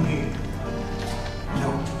gloomy. No,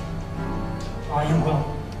 I am well.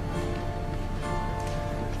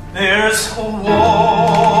 There's a war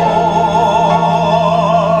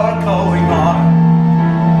going on.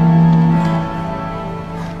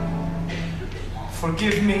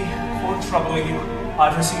 Forgive me for troubling you.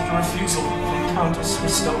 I've received a refusal from Countess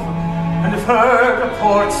Ristova, and have heard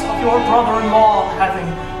reports of your brother-in-law having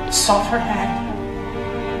sought her hand,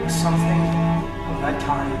 or something of that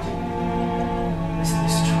kind. Is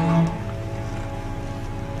this true?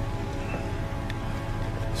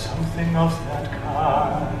 Something of that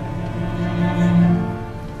kind.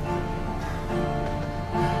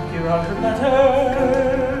 Here are her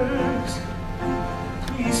letters.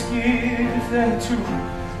 Please give them to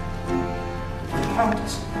the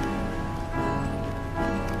Countess.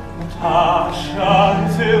 Natasha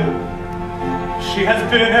is ill. She has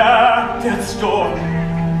been at death's door. I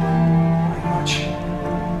much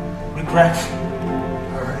regret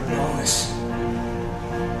her illness.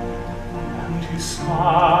 And he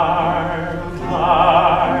smiled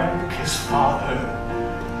like his father,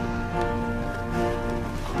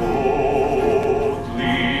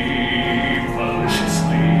 coldly,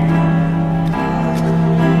 maliciously.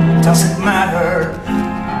 Doesn't matter.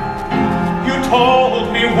 You told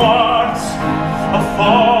me once a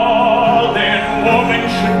fallen woman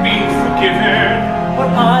should be forgiven. But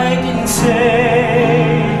I didn't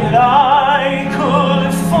say that I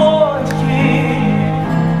could forgive.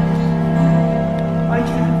 I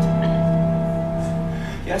can't.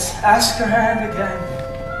 Yes, ask her hand again.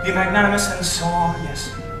 Be magnanimous and so on.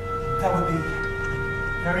 Yes, that would be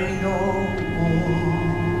very noble.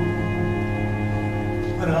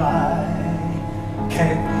 But I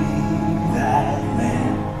can't be that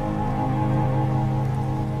man.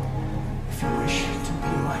 If you wish to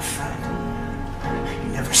be my friend, you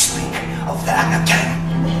never speak of that again.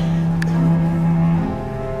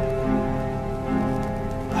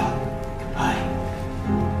 Goodbye.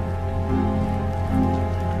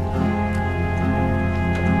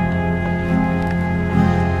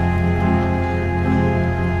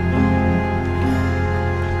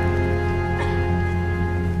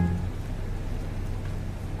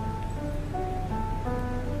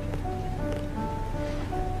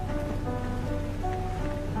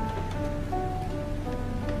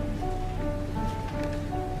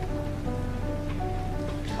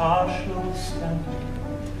 Natasha was standing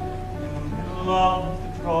in the middle of the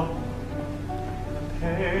drawing room, with a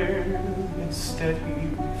pale and steady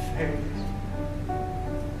face.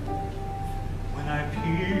 When I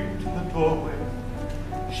peered in the doorway,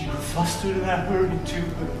 she grew flustered and I hurried to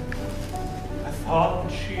her. I thought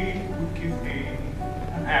she would give me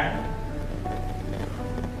a hand,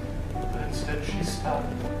 but instead she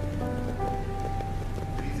stopped,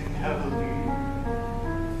 breathing heavily.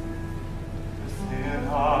 Thin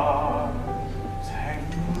arms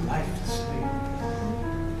hanging lifelessly.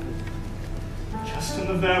 Just in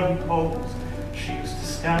the very pose she used to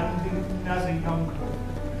stand in as a young girl,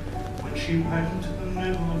 when she went to the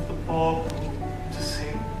middle of the ballroom to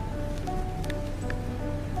sing.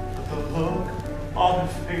 But the look on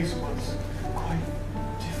her face was quite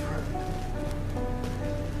different.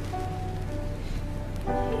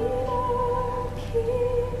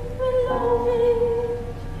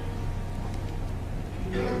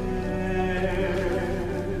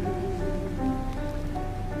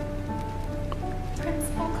 Prince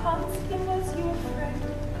Volkonsky was your friend.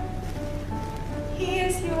 He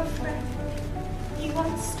is your friend. He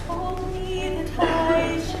once told me that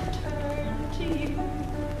I should turn to you.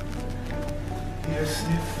 Pierre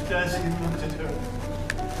sniffed as he looked at her.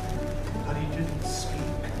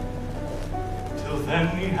 Then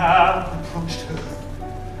he had reproached her,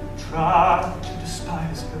 tried to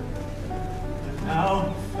despise her, but now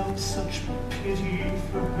he felt such pity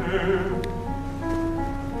for her.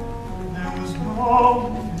 There was no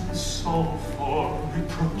room in his soul for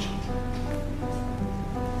reproaching her.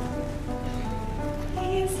 He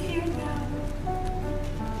is here now.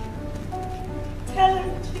 Tell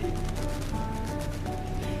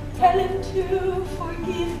him to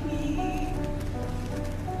forgive me.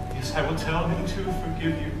 Yes, I will tell him to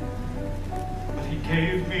forgive you. But he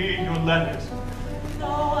gave me your letters.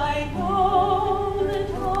 Though I know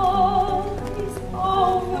that all is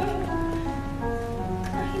over,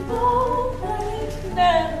 I know that it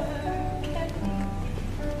never can be.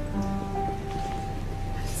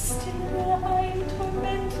 But still I'm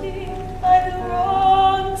tormented by the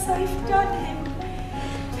wrongs I've done him.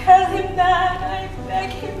 Tell him that I beg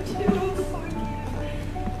him to forgive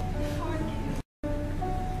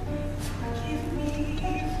me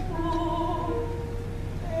for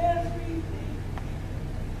everything.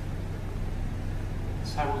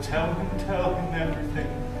 Yes, I will tell him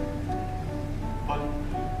everything. But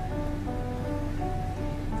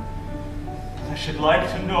I should like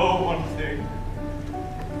to know one thing.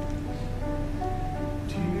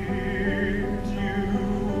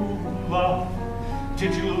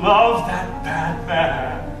 Did you love that bad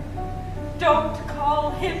man? Don't call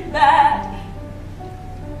him bad.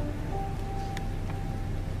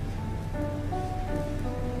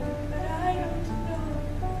 But I don't know.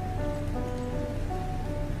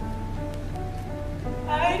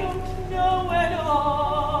 I don't know at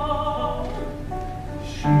all.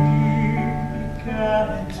 She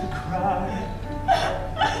began to cry,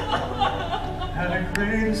 had a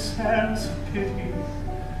greater sense of pity,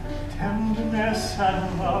 tenderness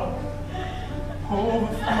and love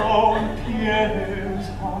overflowing Pierre's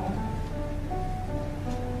heart.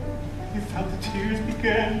 He felt the tears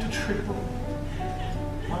begin to trickle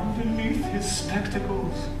underneath his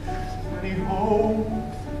spectacles, and he hoped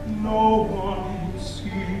no one would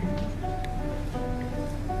see.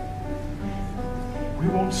 We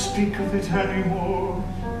won't speak of it anymore.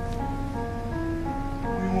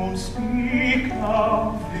 We won't speak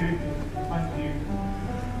of it, my dear.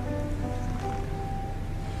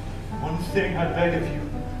 One thing I beg of you,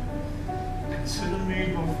 consider me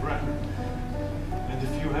your friend, and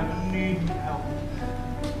if you ever need help,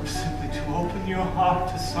 or simply to open your heart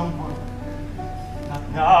to someone, not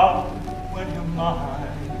now, when your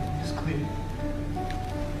mind is clear,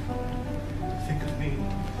 think of me.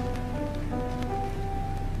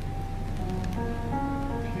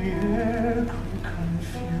 Pierre grew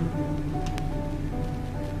confused.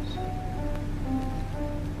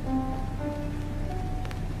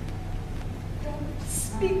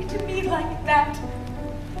 Speak to me like that.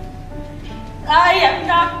 I am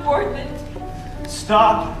not worth it.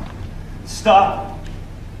 Stop. Stop.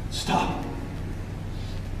 Stop.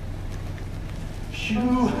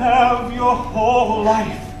 You have your whole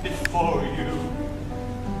life before you.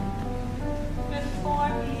 Before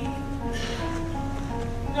me.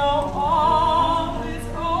 No, all is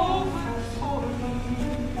over for me.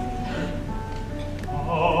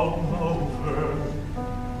 All over.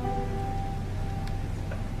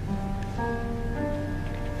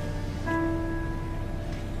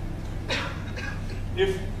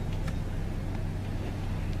 If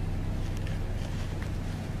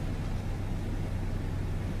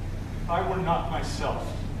I were not myself,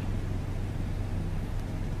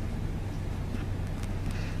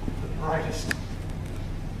 the brightest,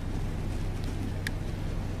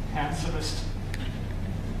 handsomest,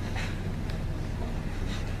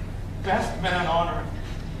 best man on earth,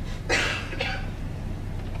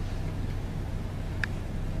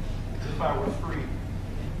 if I were free,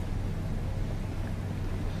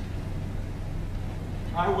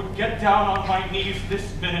 I would get down on my knees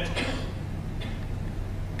this minute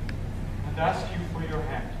and ask you for your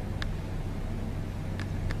hand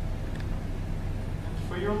and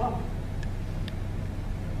for your love.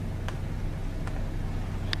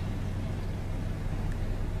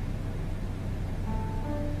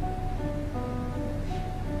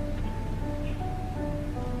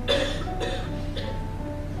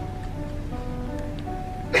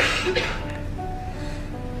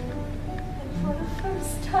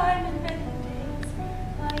 Time in many days,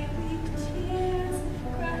 I weep tears of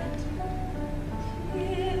gratitude,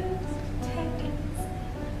 tears of tenderness,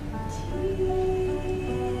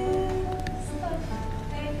 tears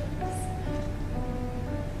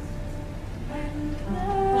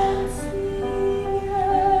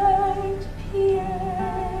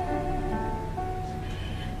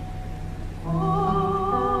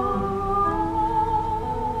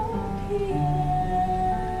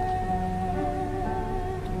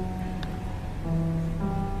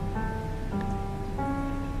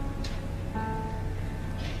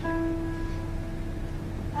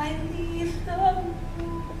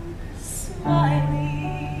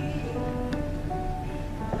smiling.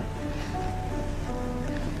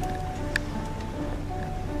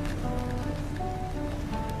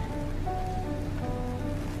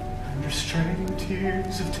 And restraining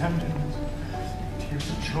tears of tenderness, tears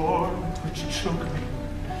of joy which choke me,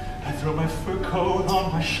 I throw my fur coat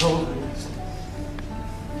on my shoulders,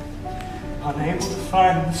 unable to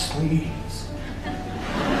find the sleeves.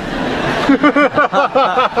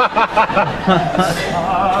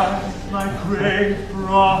 Beside my great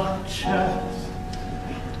broad chest,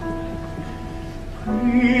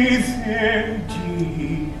 breathing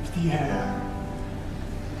deep the air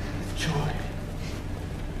with joy,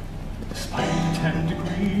 despite the 10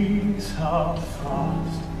 degrees of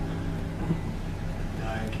frost. I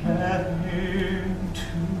get into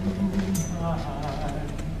my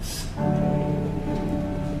sleep.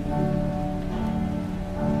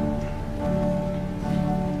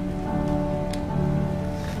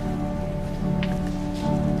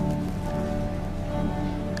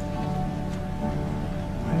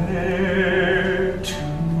 Where to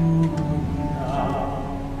now?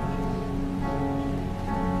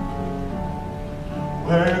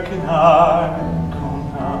 Where can I go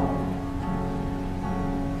now?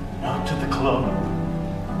 Not to the club,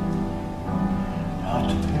 not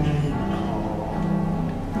to the music hall.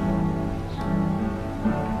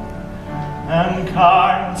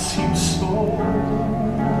 Mankind seems so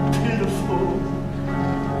pitiful,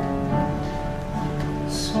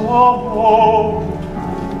 so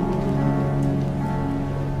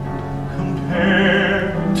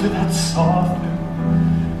compared to that soft,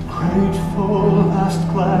 grateful last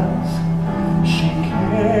glance she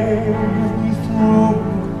gave me through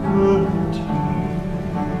her tears.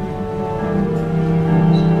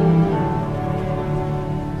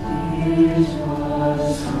 It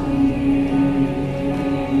was clear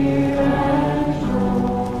and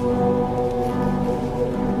cold.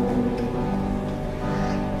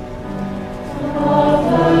 The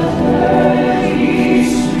dirty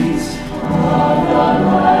streets of the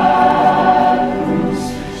land,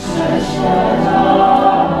 such as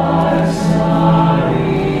our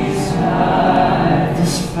starry sky.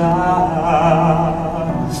 This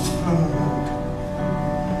vast food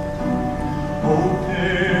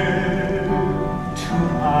open to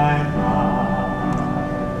my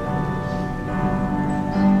eyes,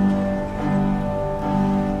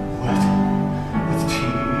 wet with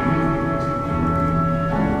tears.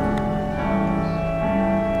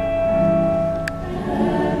 And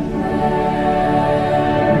there in the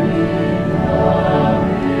middle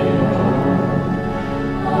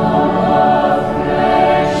of a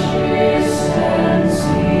precious and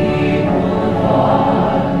sea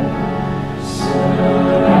boulevard,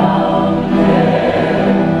 surrounded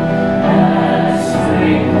and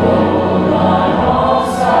sprinkled on all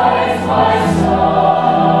sides by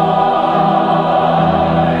stars,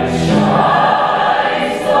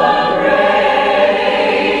 shines the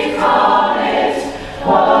great comet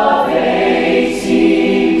of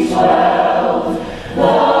 1812,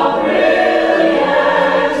 the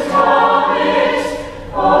brilliant comet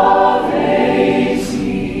of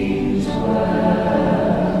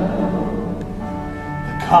 1812.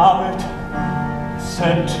 The comet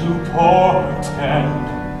said to portend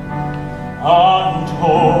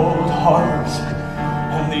untold horrors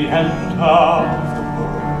and the end of the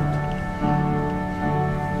world.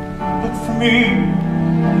 But for me,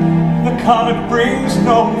 the comet brings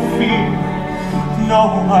no fear. No,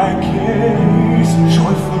 I gaze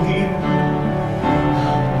joyfully,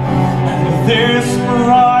 and this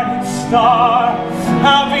bright star,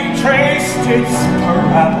 having traced its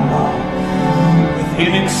parabola with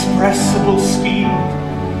inexpressible speed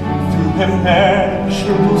through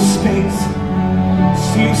immeasurable space,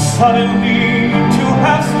 seems suddenly to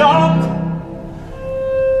have stopped,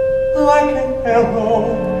 like an arrow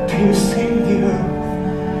piercing the earth.